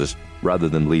customers' houses rather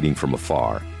than leading from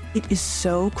afar. It is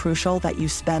so crucial that you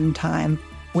spend time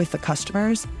with the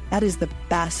customers. That is the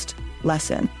best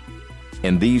lesson.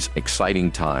 In these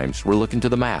exciting times, we're looking to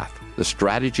the math, the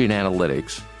strategy and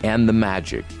analytics, and the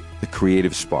magic, the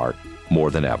creative spark,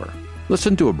 more than ever.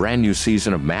 Listen to a brand new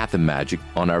season of Math and Magic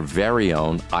on our very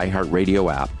own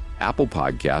iHeartRadio app, Apple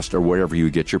Podcast, or wherever you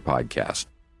get your podcast.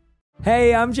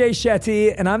 Hey, I'm Jay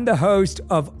Shetty, and I'm the host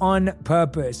of On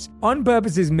Purpose. On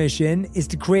Purpose's mission is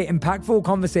to create impactful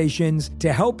conversations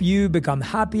to help you become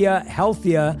happier,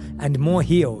 healthier, and more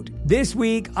healed. This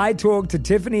week, I talked to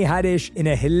Tiffany Haddish in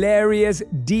a hilarious,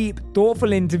 deep,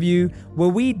 thoughtful interview where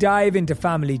we dive into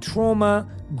family trauma,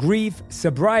 grief,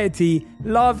 sobriety,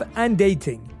 love, and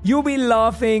dating. You'll be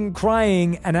laughing,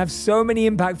 crying, and have so many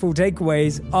impactful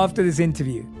takeaways after this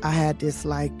interview. I had this,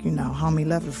 homie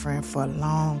lover friend for a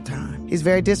long time. He's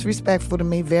very disrespectful to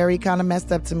me, very kind of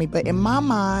messed up to me. But in my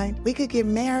mind, we could get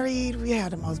married. We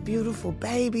had the most beautiful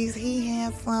babies. He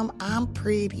handsome. I'm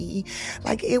pretty.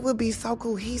 It would be so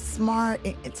cool. He's smart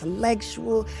and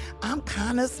intellectual. I'm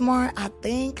kind of smart, I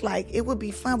think. It would be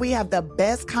fun. We have the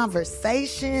best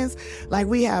conversations.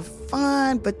 We have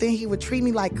fun. But then he would treat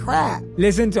me like crap.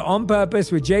 Listen to On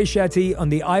Purpose with Jay Shetty on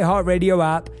the iHeartRadio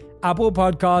app, Apple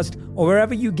Podcast, or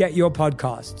wherever you get your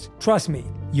podcasts. Trust me,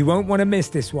 you won't want to miss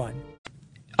this one.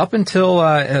 Up until,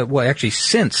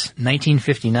 since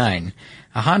 1959,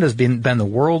 Honda's been the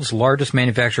world's largest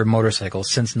manufacturer of motorcycles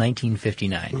since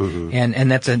 1959. Mm-hmm. And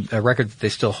that's a record that they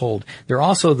still hold. They're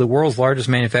also the world's largest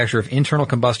manufacturer of internal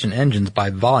combustion engines by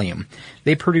volume.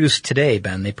 They produce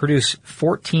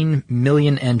 14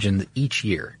 million engines each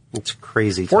year. It's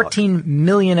crazy. 14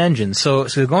 million engines. So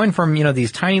going from,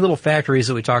 these tiny little factories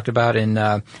that we talked about in,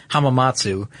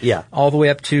 Hamamatsu. Yeah. All the way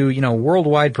up to,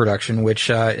 worldwide production, which,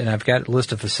 and I've got a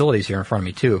list of facilities here in front of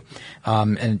me too.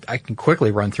 And I can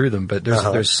quickly run through them, but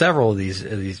there's several of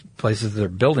these places that are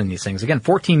building these things. Again,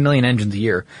 14 million engines a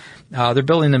year. They're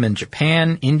building them in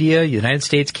Japan, India, United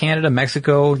States, Canada,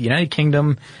 Mexico, United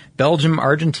Kingdom, Belgium,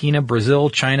 Argentina,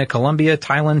 Brazil, China, Colombia,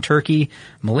 Thailand, Turkey,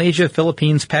 Malaysia,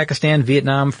 Philippines, Pakistan,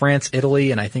 Vietnam, France, Italy,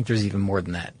 and I think there's even more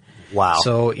than that. Wow.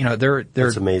 So, they're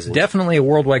definitely a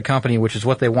worldwide company, which is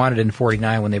what they wanted in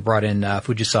 49 when they brought in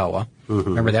Fujisawa. Mm-hmm.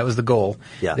 Remember, that was the goal.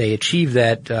 Yeah. They achieved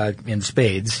that in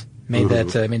spades, made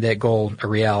that goal a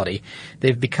reality.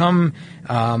 They've become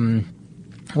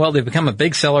they've become a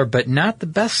big seller, but not the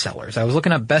best sellers. I was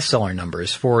looking up bestseller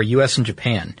numbers for U.S. and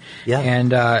Japan. Yeah.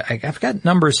 And I've got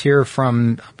numbers here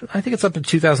from, I think it's up to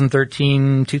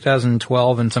 2013,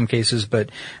 2012 in some cases,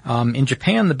 but in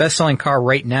Japan, the best-selling car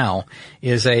right now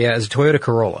is a Toyota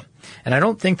Corolla. And I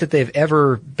don't think that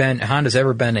Honda's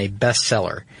ever been a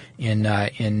bestseller in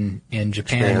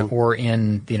Japan or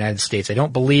in the United States. I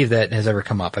don't believe that has ever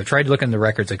come up. I've tried to look in the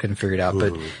records, I couldn't figure it out.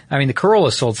 But the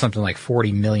Corolla sold something like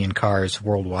 40 million cars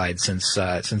worldwide since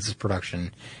its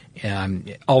production,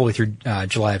 all the way through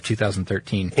July of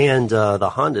 2013. And the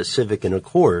Honda Civic and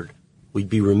Accord, we'd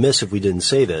be remiss if we didn't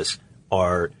say this,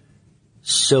 are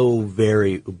so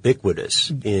very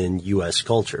ubiquitous in U.S.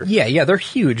 culture. Yeah, they're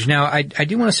huge. Now, I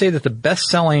do want to say that the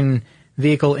best-selling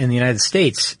vehicle in the United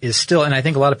States is still, and I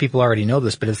think a lot of people already know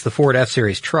this, but it's the Ford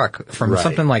F-Series truck from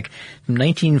something like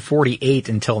 1948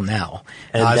 until now.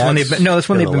 And that's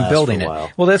when they've been building it.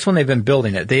 Well, that's when they've been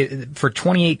building it. For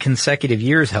 28 consecutive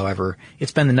years, however,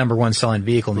 it's been the number one selling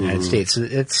vehicle in the United States.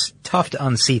 It's tough to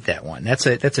unseat that one. That's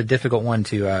a difficult one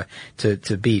to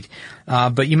beat.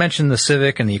 But you mentioned the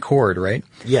Civic and the Accord, right?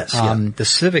 Yes. The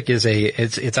Civic is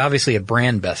it's obviously a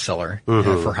brand bestseller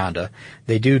for Honda.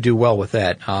 They do well with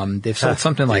that. They've sold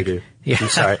something like, yeah.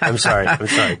 I'm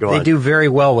sorry. Go on. They do very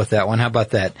well with that one. How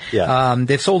about that? Yeah.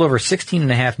 They've sold over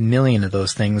 16.5 million of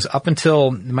those things up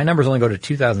until, my numbers only go to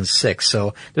 2006.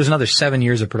 So there's another 7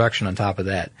 years of production on top of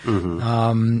that.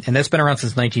 And that's been around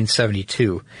since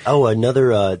 1972. Oh,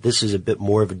 another, this is a bit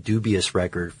more of a dubious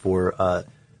record for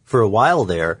a while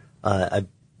there. I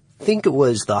think it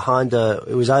was the Honda,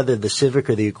 it was either the Civic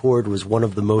or the Accord was one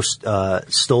of the most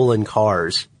stolen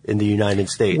cars in the United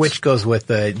States. Which goes with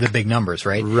the big numbers,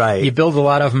 right? Right. You build a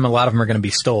lot of them are going to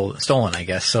be stolen, I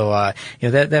guess. So,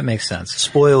 that makes sense.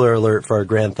 Spoiler alert for our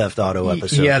Grand Theft Auto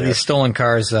episode. Yeah, these stolen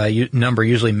cars, number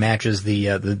usually matches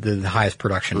the highest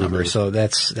production number. So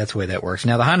that's the way that works.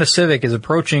 Now, the Honda Civic is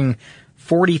approaching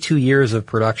 42 years of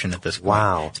production at this point.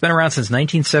 Wow. It's been around since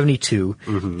 1972,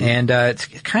 and it's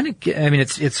kind of,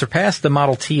 it's surpassed the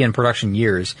Model T in production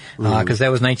years, because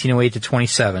that was 1908 to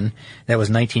 27. That was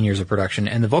 19 years of production,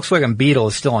 and the Volkswagen Beetle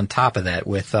is still on top of that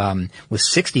with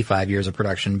 65 years of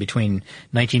production between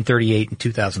 1938 and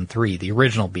 2003, the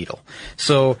original Beetle.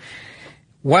 So,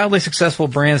 wildly successful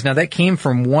brands. Now that came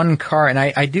from one car, and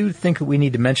I do think we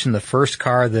need to mention the first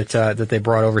car that they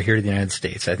brought over here to the United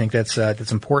States. I think that's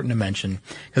important to mention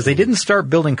because they didn't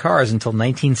start building cars until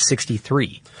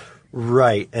 1963.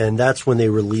 Right, and that's when they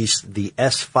released the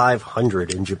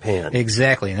S500 in Japan.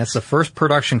 Exactly, and that's the first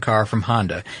production car from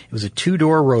Honda. It was a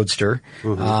 2-door Roadster,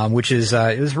 which is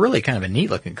it was really kind of a neat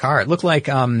looking car. It looked like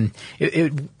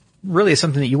it really is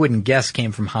something that you wouldn't guess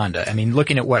came from Honda. I mean,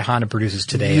 looking at what Honda produces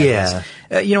today, yeah.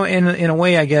 I guess, in a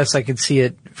way, I guess I could see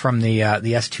it from the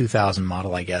S2000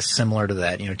 model, I guess, similar to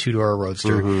that, 2-door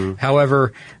Roadster.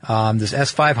 However, this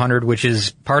S500, which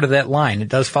is part of that line, it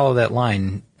does follow that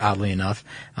line, oddly enough.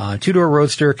 2-door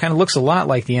Roadster kind of looks a lot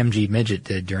like the MG Midget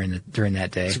did during that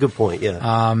day. That's a good point,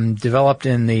 yeah. Developed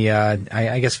in the,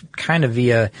 I guess kind of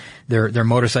via their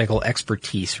motorcycle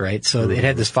expertise, right? So it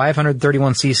had this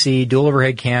 531cc dual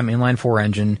overhead cam inline 4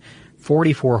 engine,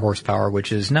 44 horsepower,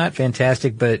 which is not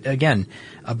fantastic, but again,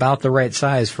 about the right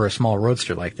size for a small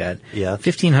roadster like that. Yeah.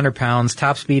 1,500 pounds,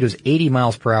 top speed was 80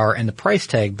 miles per hour, and the price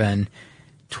tag, Ben,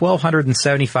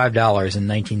 $1,275 in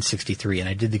 1963, and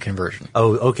I did the conversion.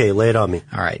 Oh, okay, lay it on me.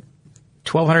 All right.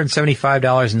 $1,275 in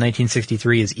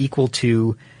 1963 is equal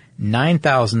to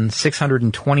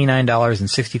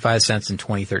 $9,629.65 in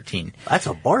 2013. That's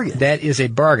a bargain. That is a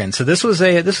bargain. So this was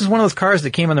one of those cars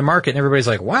that came on the market and everybody's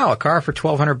like, wow, a car for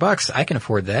 $1,200, I can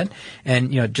afford that.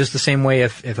 And, just the same way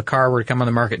if a car were to come on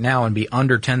the market now and be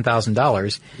under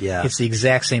 $10,000, yeah, it's the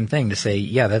exact same thing to say,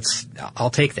 yeah, I'll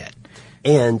take that.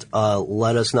 And,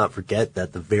 let us not forget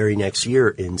that the very next year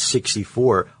in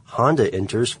 64, Honda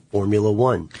enters Formula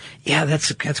One. Yeah,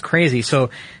 that's crazy.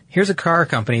 So here's a car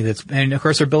company and of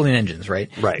course they're building engines, right?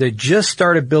 Right. They just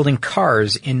started building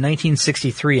cars in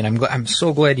 1963, and I'm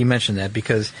so glad you mentioned that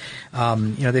because,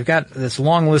 they've got this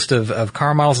long list of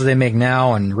car models that they make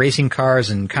now and racing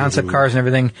cars and concept cars and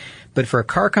everything. But for a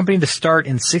car company to start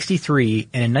in 63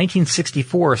 and in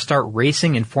 1964 start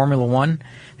racing in Formula One,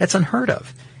 that's unheard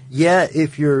of. Yeah,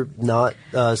 if you're not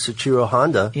Soichiro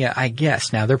Honda. Yeah, I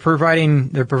guess. Now they're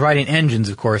providing engines,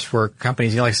 of course, for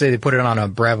companies. Like I say, they put it on a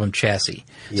Brabham chassis,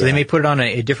 so they may put it on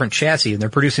a different chassis, and they're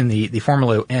producing the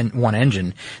Formula One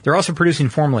engine. They're also producing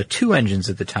Formula 2 engines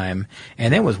at the time,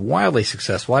 and that was wildly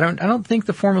successful. I don't think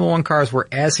the Formula One cars were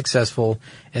as successful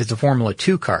as the Formula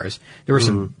 2 cars. There were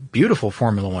some beautiful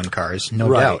Formula One cars,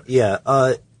 no doubt. Yeah,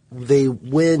 they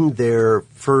win their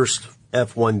first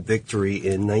F1 victory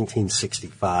in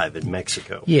 1965 in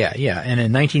Mexico. Yeah. And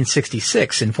in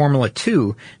 1966 in Formula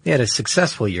 2, they had a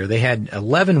successful year. They had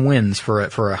 11 wins for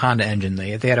a Honda engine.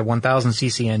 They had a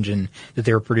 1,000cc engine that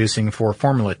they were producing for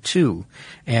Formula 2,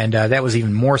 and that was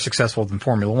even more successful than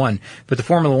Formula 1. But the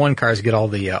Formula 1 cars get all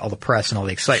the press and all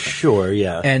the excitement. Sure,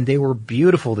 yeah. And they were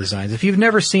beautiful designs. If you've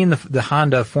never seen the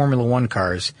Honda Formula 1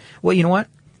 cars, well, you know what?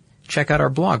 Check out our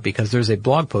blog because there's a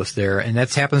blog post there, and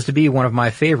that happens to be one of my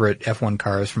favorite F1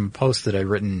 cars from a post that I'd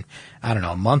written, I don't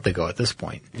know, a month ago at this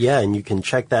point. Yeah, and you can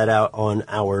check that out on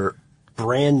our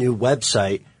brand new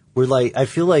website. I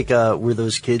feel like we're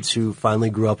those kids who finally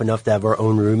grew up enough to have our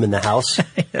own room in the house.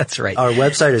 That's right. Our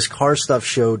website is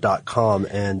carstuffshow.com,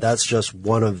 and that's just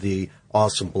one of the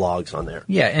awesome blogs on there.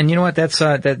 Yeah, and you know what?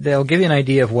 They'll give you an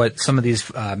idea of what some of these,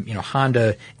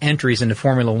 Honda entries into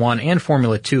Formula 1 and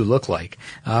Formula 2 look like.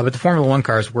 But the Formula 1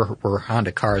 cars were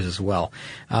Honda cars as well.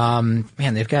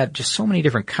 They've got just so many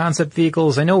different concept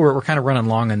vehicles. I know we're kind of running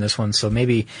long on this one, so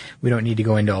maybe we don't need to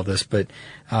go into all this, but,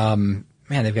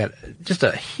 they've got just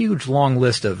a huge long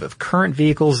list of current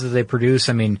vehicles that they produce.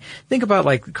 I mean, think about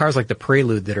like cars like the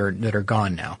Prelude that are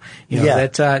gone now.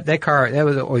 That car, that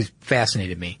was always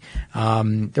fascinated me.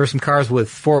 There were some cars with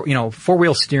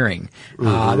four-wheel steering.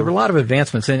 There were a lot of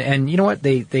advancements, and you know what?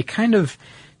 They kind of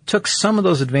took some of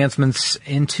those advancements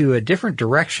into a different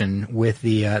direction with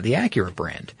the Acura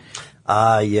brand.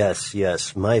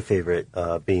 Yes. My favorite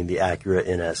being the Acura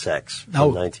NSX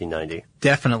from 1990.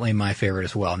 Definitely my favorite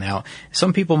as well. Now,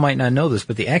 some people might not know this,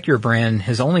 but the Acura brand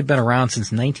has only been around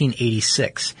since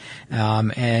 1986.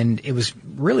 And it was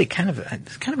really kind of a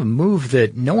move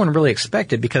that no one really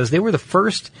expected because they were the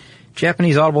first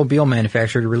Japanese automobile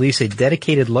manufacturer to release a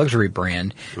dedicated luxury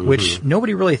brand, which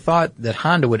nobody really thought that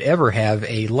Honda would ever have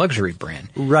a luxury brand.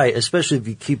 Right, especially if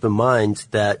you keep in mind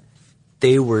that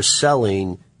they were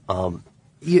selling,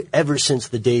 ever since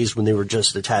the days when they were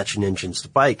just attaching engines to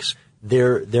bikes,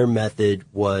 their method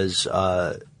was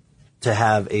to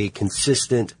have a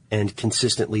consistent and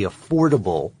consistently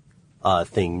affordable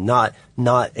thing, not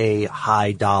a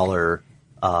high dollar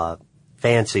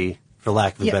fancy, for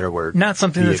lack of a better word, not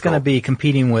something vehicle. that's going to be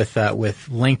competing with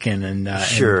Lincoln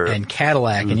and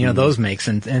Cadillac and those makes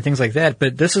and things like that.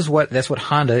 But that's what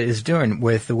Honda is doing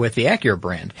with the Acura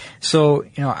brand. So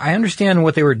I understand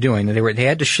what they were doing. They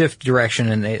had to shift direction,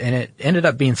 and it ended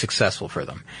up being successful for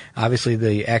them. Obviously,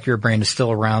 the Acura brand is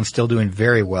still around, still doing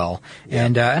very well. Yeah.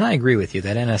 And I agree with you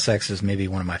that NSX is maybe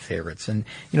one of my favorites. And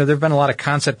there have been a lot of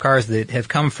concept cars that have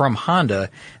come from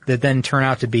Honda that then turn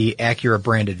out to be Acura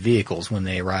branded vehicles when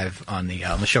they arrive on the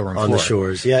showroom floor. On the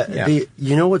shores, yeah.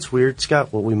 You know what's weird,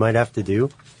 Scott? What we might have to do?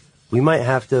 We might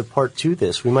have to part 2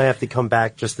 this. We might have to come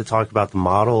back just to talk about the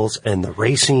models and the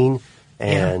racing.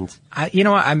 And I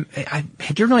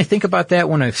didn't really think about that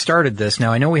when I started this.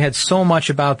 Now I know we had so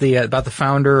much about the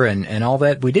founder and all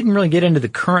that. We didn't really get into the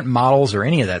current models or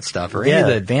any of that stuff or any of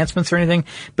the advancements or anything.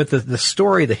 But the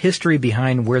story, the history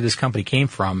behind where this company came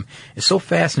from is so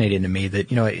fascinating to me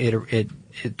that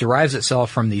it derives itself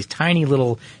from these tiny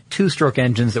little 2-stroke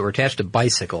engines that were attached to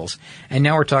bicycles. And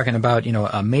now we're talking about,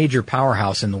 a major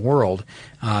powerhouse in the world,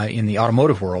 in the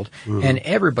automotive world. And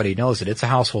everybody knows it. It's a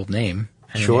household name.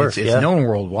 It's known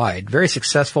worldwide. Very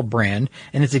successful brand.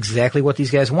 And it's exactly what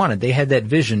these guys wanted. They had that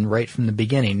vision right from the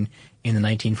beginning in the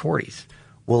 1940s.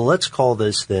 Well, let's call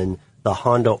this then the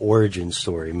Honda origin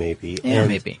story, maybe. Yeah,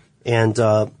 maybe. And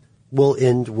we'll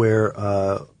end where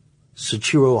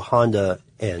Soichiro Honda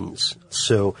ends.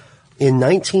 So in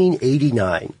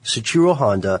 1989, Soichiro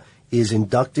Honda is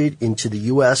inducted into the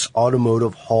U.S.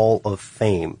 Automotive Hall of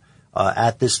Fame.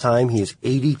 At this time, he is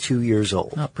 82 years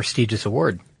old. Oh, prestigious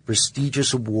award.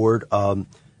 Prestigious award.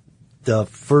 The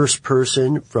first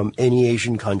person from any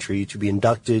Asian country to be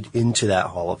inducted into that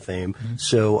Hall of Fame.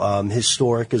 So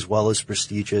historic as well as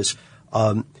prestigious.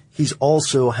 He's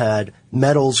also had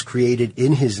medals created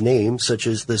in his name, such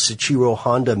as the Soichiro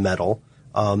Honda Medal,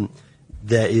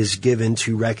 that is given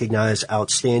to recognize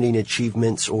outstanding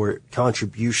achievements or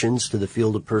contributions to the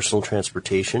field of personal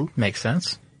transportation. Makes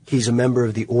sense. He's a member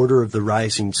of the Order of the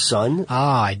Rising Sun.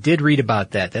 Ah, I did read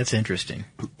about that. That's interesting.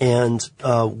 And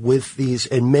with these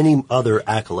and many other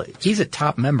accolades. He's a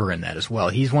top member in that as well.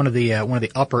 He's one of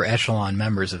the upper echelon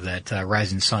members of that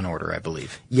Rising Sun Order, I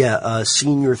believe. Yeah,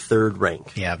 senior 3rd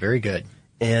rank. Yeah, very good.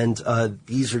 And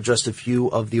these are just a few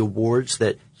of the awards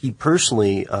that he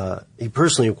personally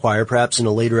acquired. Perhaps in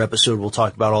a later episode we'll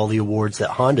talk about all the awards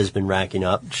that Honda's been racking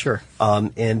up. Sure.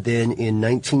 And then in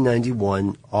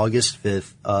 1991, August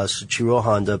 5th, Soichiro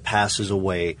Honda passes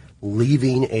away,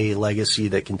 leaving a legacy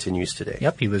that continues today.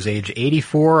 Yep, he was age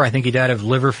 84. I think he died of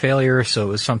liver failure, so it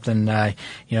was something that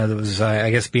was I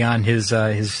guess beyond his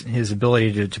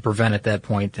ability to prevent at that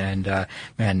point. And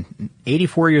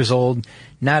 84 years old.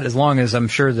 Not as long as I'm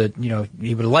sure that,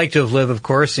 he would like to have lived, of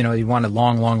course. He wanted a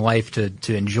long, long life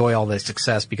to enjoy all this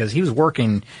success because he was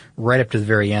working right up to the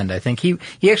very end. I think he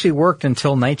actually worked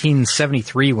until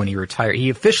 1973 when he retired.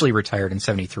 He officially retired in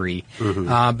 73.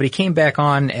 But he came back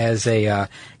on as get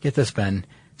this, Ben,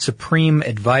 Supreme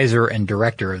Advisor and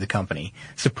Director of the company.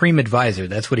 Supreme Advisor,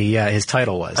 that's what his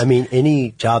title was. I mean,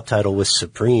 any job title with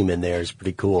Supreme in there is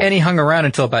pretty cool. And he hung around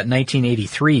until about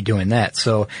 1983 doing that.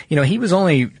 So, he was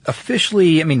only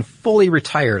officially, fully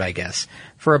retired, I guess,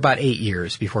 for about 8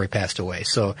 years before he passed away.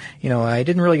 So, I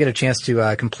didn't really get a chance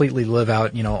to completely live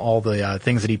out, all the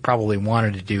things that he probably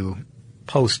wanted to do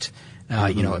post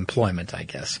employment, I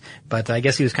guess. But I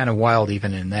guess he was kind of wild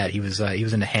even in that. He was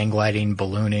into hang gliding,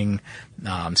 ballooning,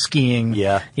 skiing.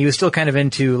 Yeah. He was still kind of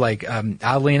into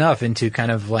oddly enough, into kind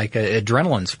of like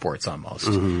adrenaline sports almost.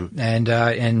 And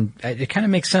it kind of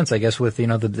makes sense, I guess, with,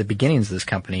 the beginnings of this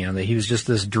company, that he was just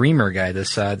this dreamer guy,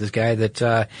 this guy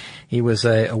that, he was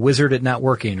a wizard at not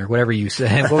working or whatever you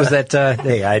said. What was that?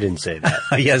 Hey, I didn't say that.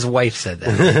 Yeah, his wife said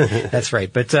that. That's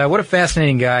right. But, what a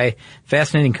fascinating guy,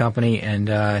 fascinating company. And,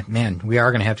 man, we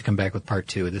are going to have to come back with part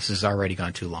 2. This has already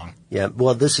gone too long. Yeah,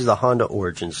 well, this is a Honda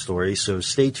origin story, so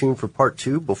stay tuned for part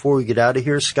 2. Before we get out of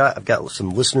here, Scott, I've got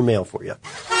some listener mail for you.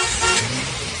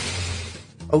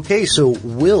 Okay, so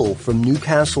Will from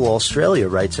Newcastle, Australia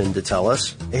writes in to tell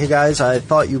us, hey guys, I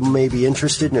thought you may be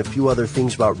interested in a few other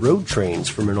things about road trains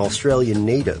from an Australian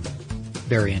native.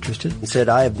 Very interested. He said,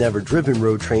 I have never driven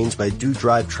road trains, but I do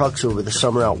drive trucks over the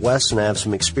summer out west, and I have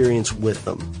some experience with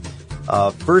them.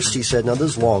 First, he said, now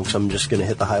this is long, so I'm just going to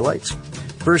hit the highlights.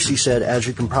 First, he said, as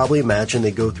you can probably imagine,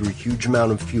 they go through a huge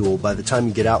amount of fuel. By the time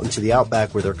you get out into the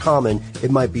outback where they're common,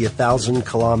 it might be 1,000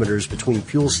 kilometers between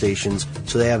fuel stations,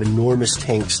 so they have enormous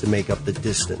tanks to make up the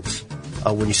distance.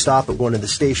 When you stop at one of the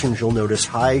stations, you'll notice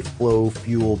high-flow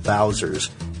fuel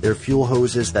Bowsers. They're fuel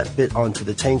hoses that fit onto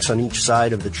the tanks on each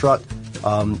side of the truck.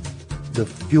 The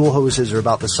fuel hoses are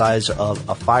about the size of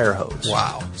a fire hose.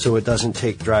 Wow. So it doesn't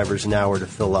take drivers an hour to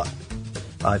fill up.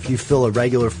 If you fill a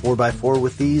regular 4x4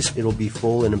 with these, it'll be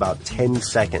full in about 10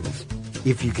 seconds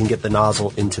if you can get the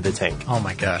nozzle into the tank. Oh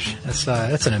my gosh,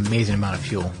 that's an amazing amount of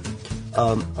fuel.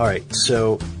 All right,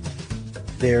 so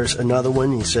there's another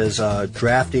one. He says,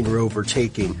 drafting or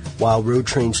overtaking. While road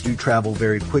trains do travel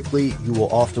very quickly, you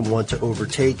will often want to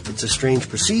overtake. It's a strange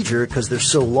procedure because they're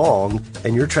so long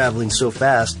and you're traveling so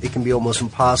fast, it can be almost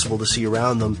impossible to see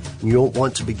around them. And you don't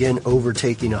want to begin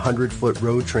overtaking a 100-foot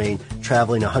road train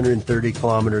traveling 130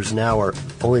 kilometers an hour,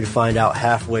 only to find out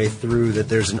halfway through that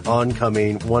there's an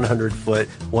oncoming 100-foot,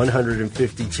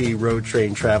 150T road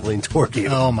train traveling toward you.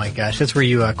 Oh my gosh, that's where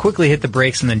you quickly hit the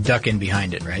brakes and then duck in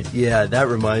behind it, right? Yeah, that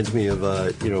reminds me of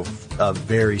a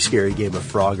very scary game of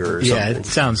Frogger or something. Yeah, it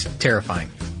sounds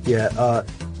terrifying. Yeah,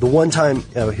 the one time,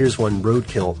 here's one,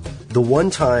 roadkill. The one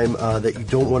time that you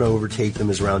don't want to overtake them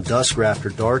is around dusk or after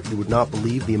dark. You would not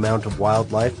believe the amount of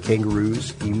wildlife,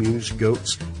 kangaroos, emus,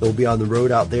 goats that will be on the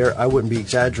road out there. I wouldn't be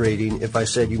exaggerating if I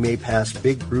said you may pass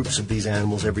big groups of these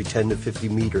animals every 10 to 50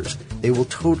 meters. They will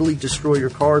totally destroy your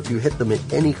car if you hit them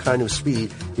at any kind of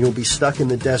speed. You'll be stuck in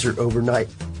the desert overnight.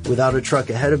 Without a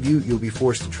truck ahead of you, you'll be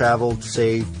forced to travel,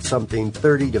 say, something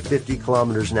 30 to 50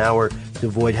 kilometers an hour to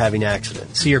avoid having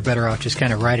accidents. So you're better off just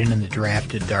kind of riding in the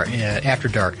draft after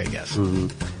dark, I guess.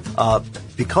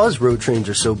 Mm-hmm. Because road trains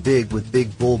are so big with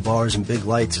big bull bars and big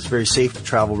lights, it's very safe to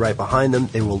travel right behind them.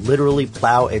 They will literally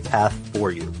plow a path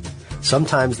for you.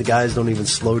 Sometimes the guys don't even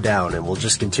slow down and will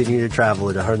just continue to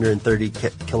travel at 130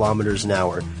 kilometers an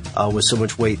hour with so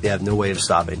much weight they have no way of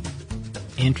stopping.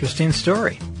 Interesting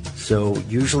story. So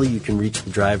usually you can reach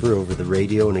the driver over the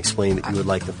radio and explain that you would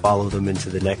like to follow them into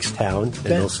the next town, and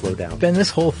they'll slow down. Ben, this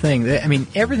whole thing, I mean,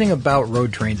 everything about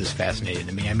road trains is fascinating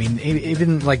to me. I mean,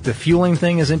 even like the fueling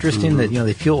thing is interesting, that,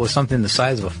 they fuel it with something the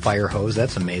size of a fire hose.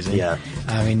 That's amazing. Yeah.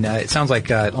 I mean, it sounds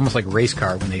like almost like a race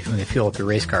car when they fuel up the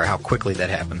race car, how quickly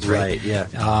that happens, right? Right, yeah.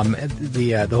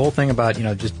 The whole thing about,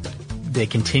 just they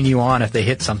continue on if they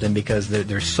hit something because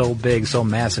they're so big, so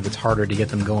massive, it's harder to get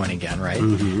them going again, right?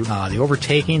 Mm-hmm. The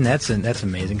overtaking, that's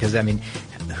amazing because, I mean,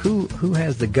 who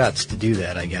has the guts to do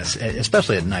that, I guess,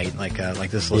 especially at night, like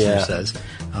this listener says.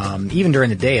 Even during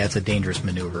the day, that's a dangerous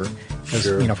maneuver because,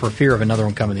 for fear of another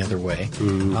one coming the other way.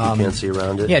 You can't see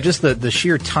around it. Yeah, just the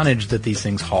sheer tonnage that these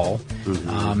things haul.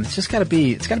 It's just got to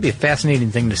be a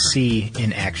fascinating thing to see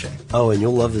in action. Oh, and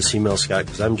you'll love this email, Scott,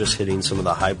 because I'm just hitting some of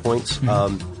the high points.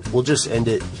 We'll just end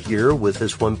it here with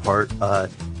this one part.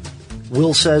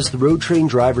 Will says, the road train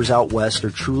drivers out west are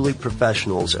truly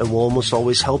professionals and will almost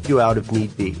always help you out if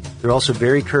need be. They're also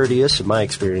very courteous, in my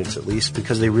experience at least,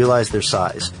 because they realize their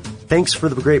size. Thanks for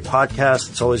the great podcast.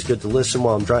 It's always good to listen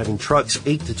while I'm driving trucks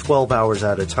 8 to 12 hours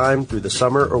at a time through the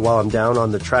summer or while I'm down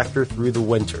on the tractor through the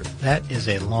winter. That is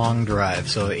a long drive,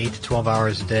 so 8 to 12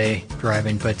 hours a day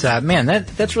driving. But, man,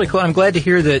 that's really cool. I'm glad to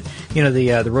hear that,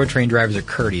 the road train drivers are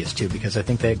courteous, too, because I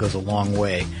think that goes a long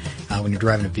way when you're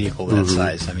driving a vehicle that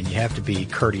size. I mean, you have to be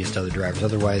courteous to other drivers.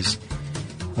 Otherwise,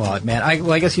 well, man,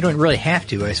 I guess you don't really have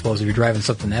to, I suppose, if you're driving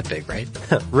something that big, right?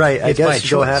 Right, I guess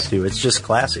you don't have to. It's just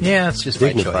classic. Yeah, it's just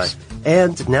dignified. By choice.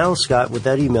 And now, Scott, with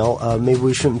that email, maybe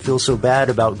we shouldn't feel so bad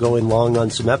about going long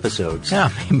on some episodes. No,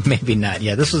 maybe not.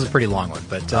 Yeah, this was a pretty long one,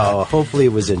 but hopefully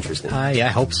it was interesting. Yeah,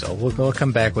 I hope so. We'll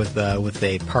come back with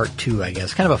a part 2, I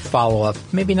guess, kind of a follow up.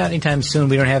 Maybe not anytime soon.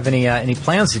 We don't have any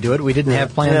plans to do it. We didn't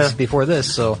have plans before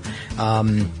this, so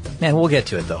man, we'll get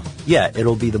to it though. Yeah,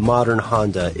 it'll be the modern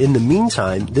Honda. In the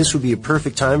meantime, this would be a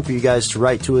perfect time for you guys to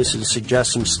write to us and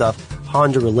suggest some stuff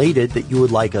Honda related that you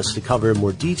would like us to cover in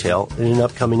more detail in an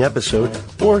upcoming episode,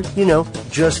 or,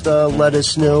 just let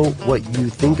us know what you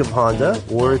think of Honda,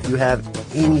 or if you have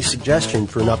any suggestion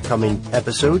for an upcoming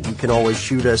episode, you can always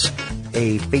shoot us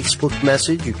a Facebook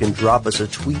message, you can drop us a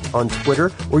tweet on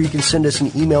Twitter, or you can send us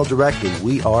an email directly.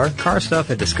 We are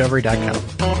carstuff@discovery.com.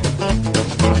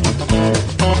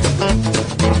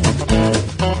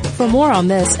 For more on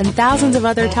this and thousands of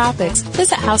other topics,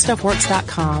 visit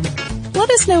howstuffworks.com. Let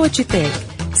us know what you think.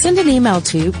 Send an email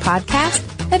to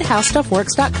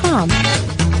podcast@howstuffworks.com.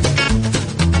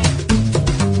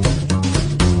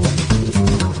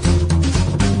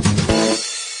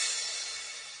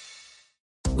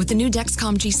 With the new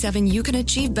Dexcom G7, you can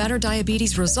achieve better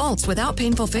diabetes results without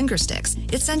painful finger sticks.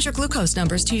 It sends your glucose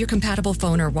numbers to your compatible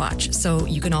phone or watch, so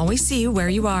you can always see where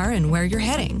you are and where you're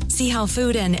heading. See how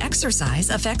food and exercise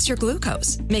affects your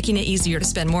glucose, making it easier to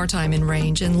spend more time in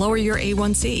range and lower your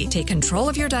A1C. Take control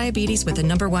of your diabetes with the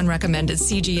 #1 recommended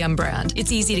CGM brand.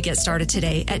 It's easy to get started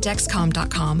today at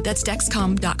Dexcom.com. That's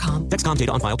Dexcom.com. Dexcom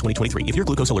data on file 2023. If your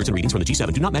glucose alerts and readings from the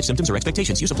G7 do not match symptoms or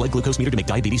expectations, use a blood glucose meter to make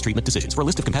diabetes treatment decisions. For a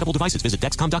list of compatible devices, visit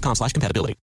Dexcom.com/compatibility.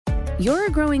 You're a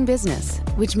growing business,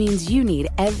 which means you need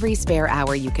every spare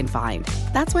hour you can find.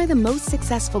 That's why the most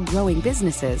successful growing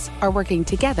businesses are working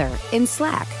together in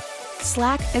Slack.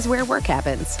 Slack is where work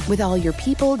happens, with all your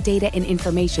people, data, and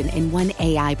information in one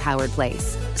AI-powered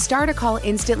place. Start a call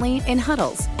instantly in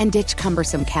huddles and ditch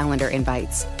cumbersome calendar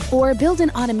invites. Or build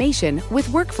an automation with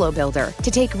Workflow Builder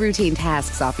to take routine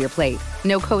tasks off your plate.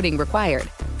 No coding required.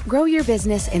 Grow your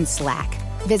business in Slack.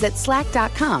 Visit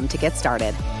slack.com to get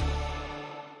started.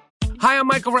 Hi, I'm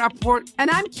Michael Rappaport. And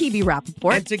I'm Kibi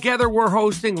Rappaport. And together we're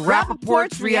hosting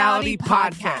Rappaport's Reality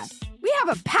Podcast. We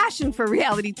have a passion for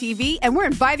reality TV, and we're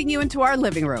inviting you into our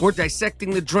living room. We're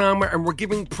dissecting the drama, and we're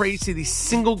giving praise to the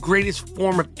single greatest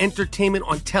form of entertainment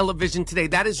on television today.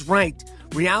 That is right.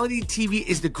 Reality TV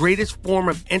is the greatest form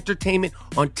of entertainment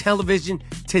on television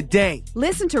today.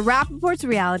 Listen to Rappaport's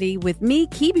Reality with me,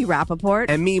 Kibi Rappaport.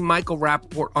 And me, Michael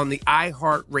Rappaport, on the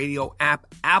iHeartRadio app,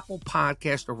 Apple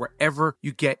Podcast, or wherever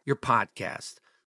you get your podcast.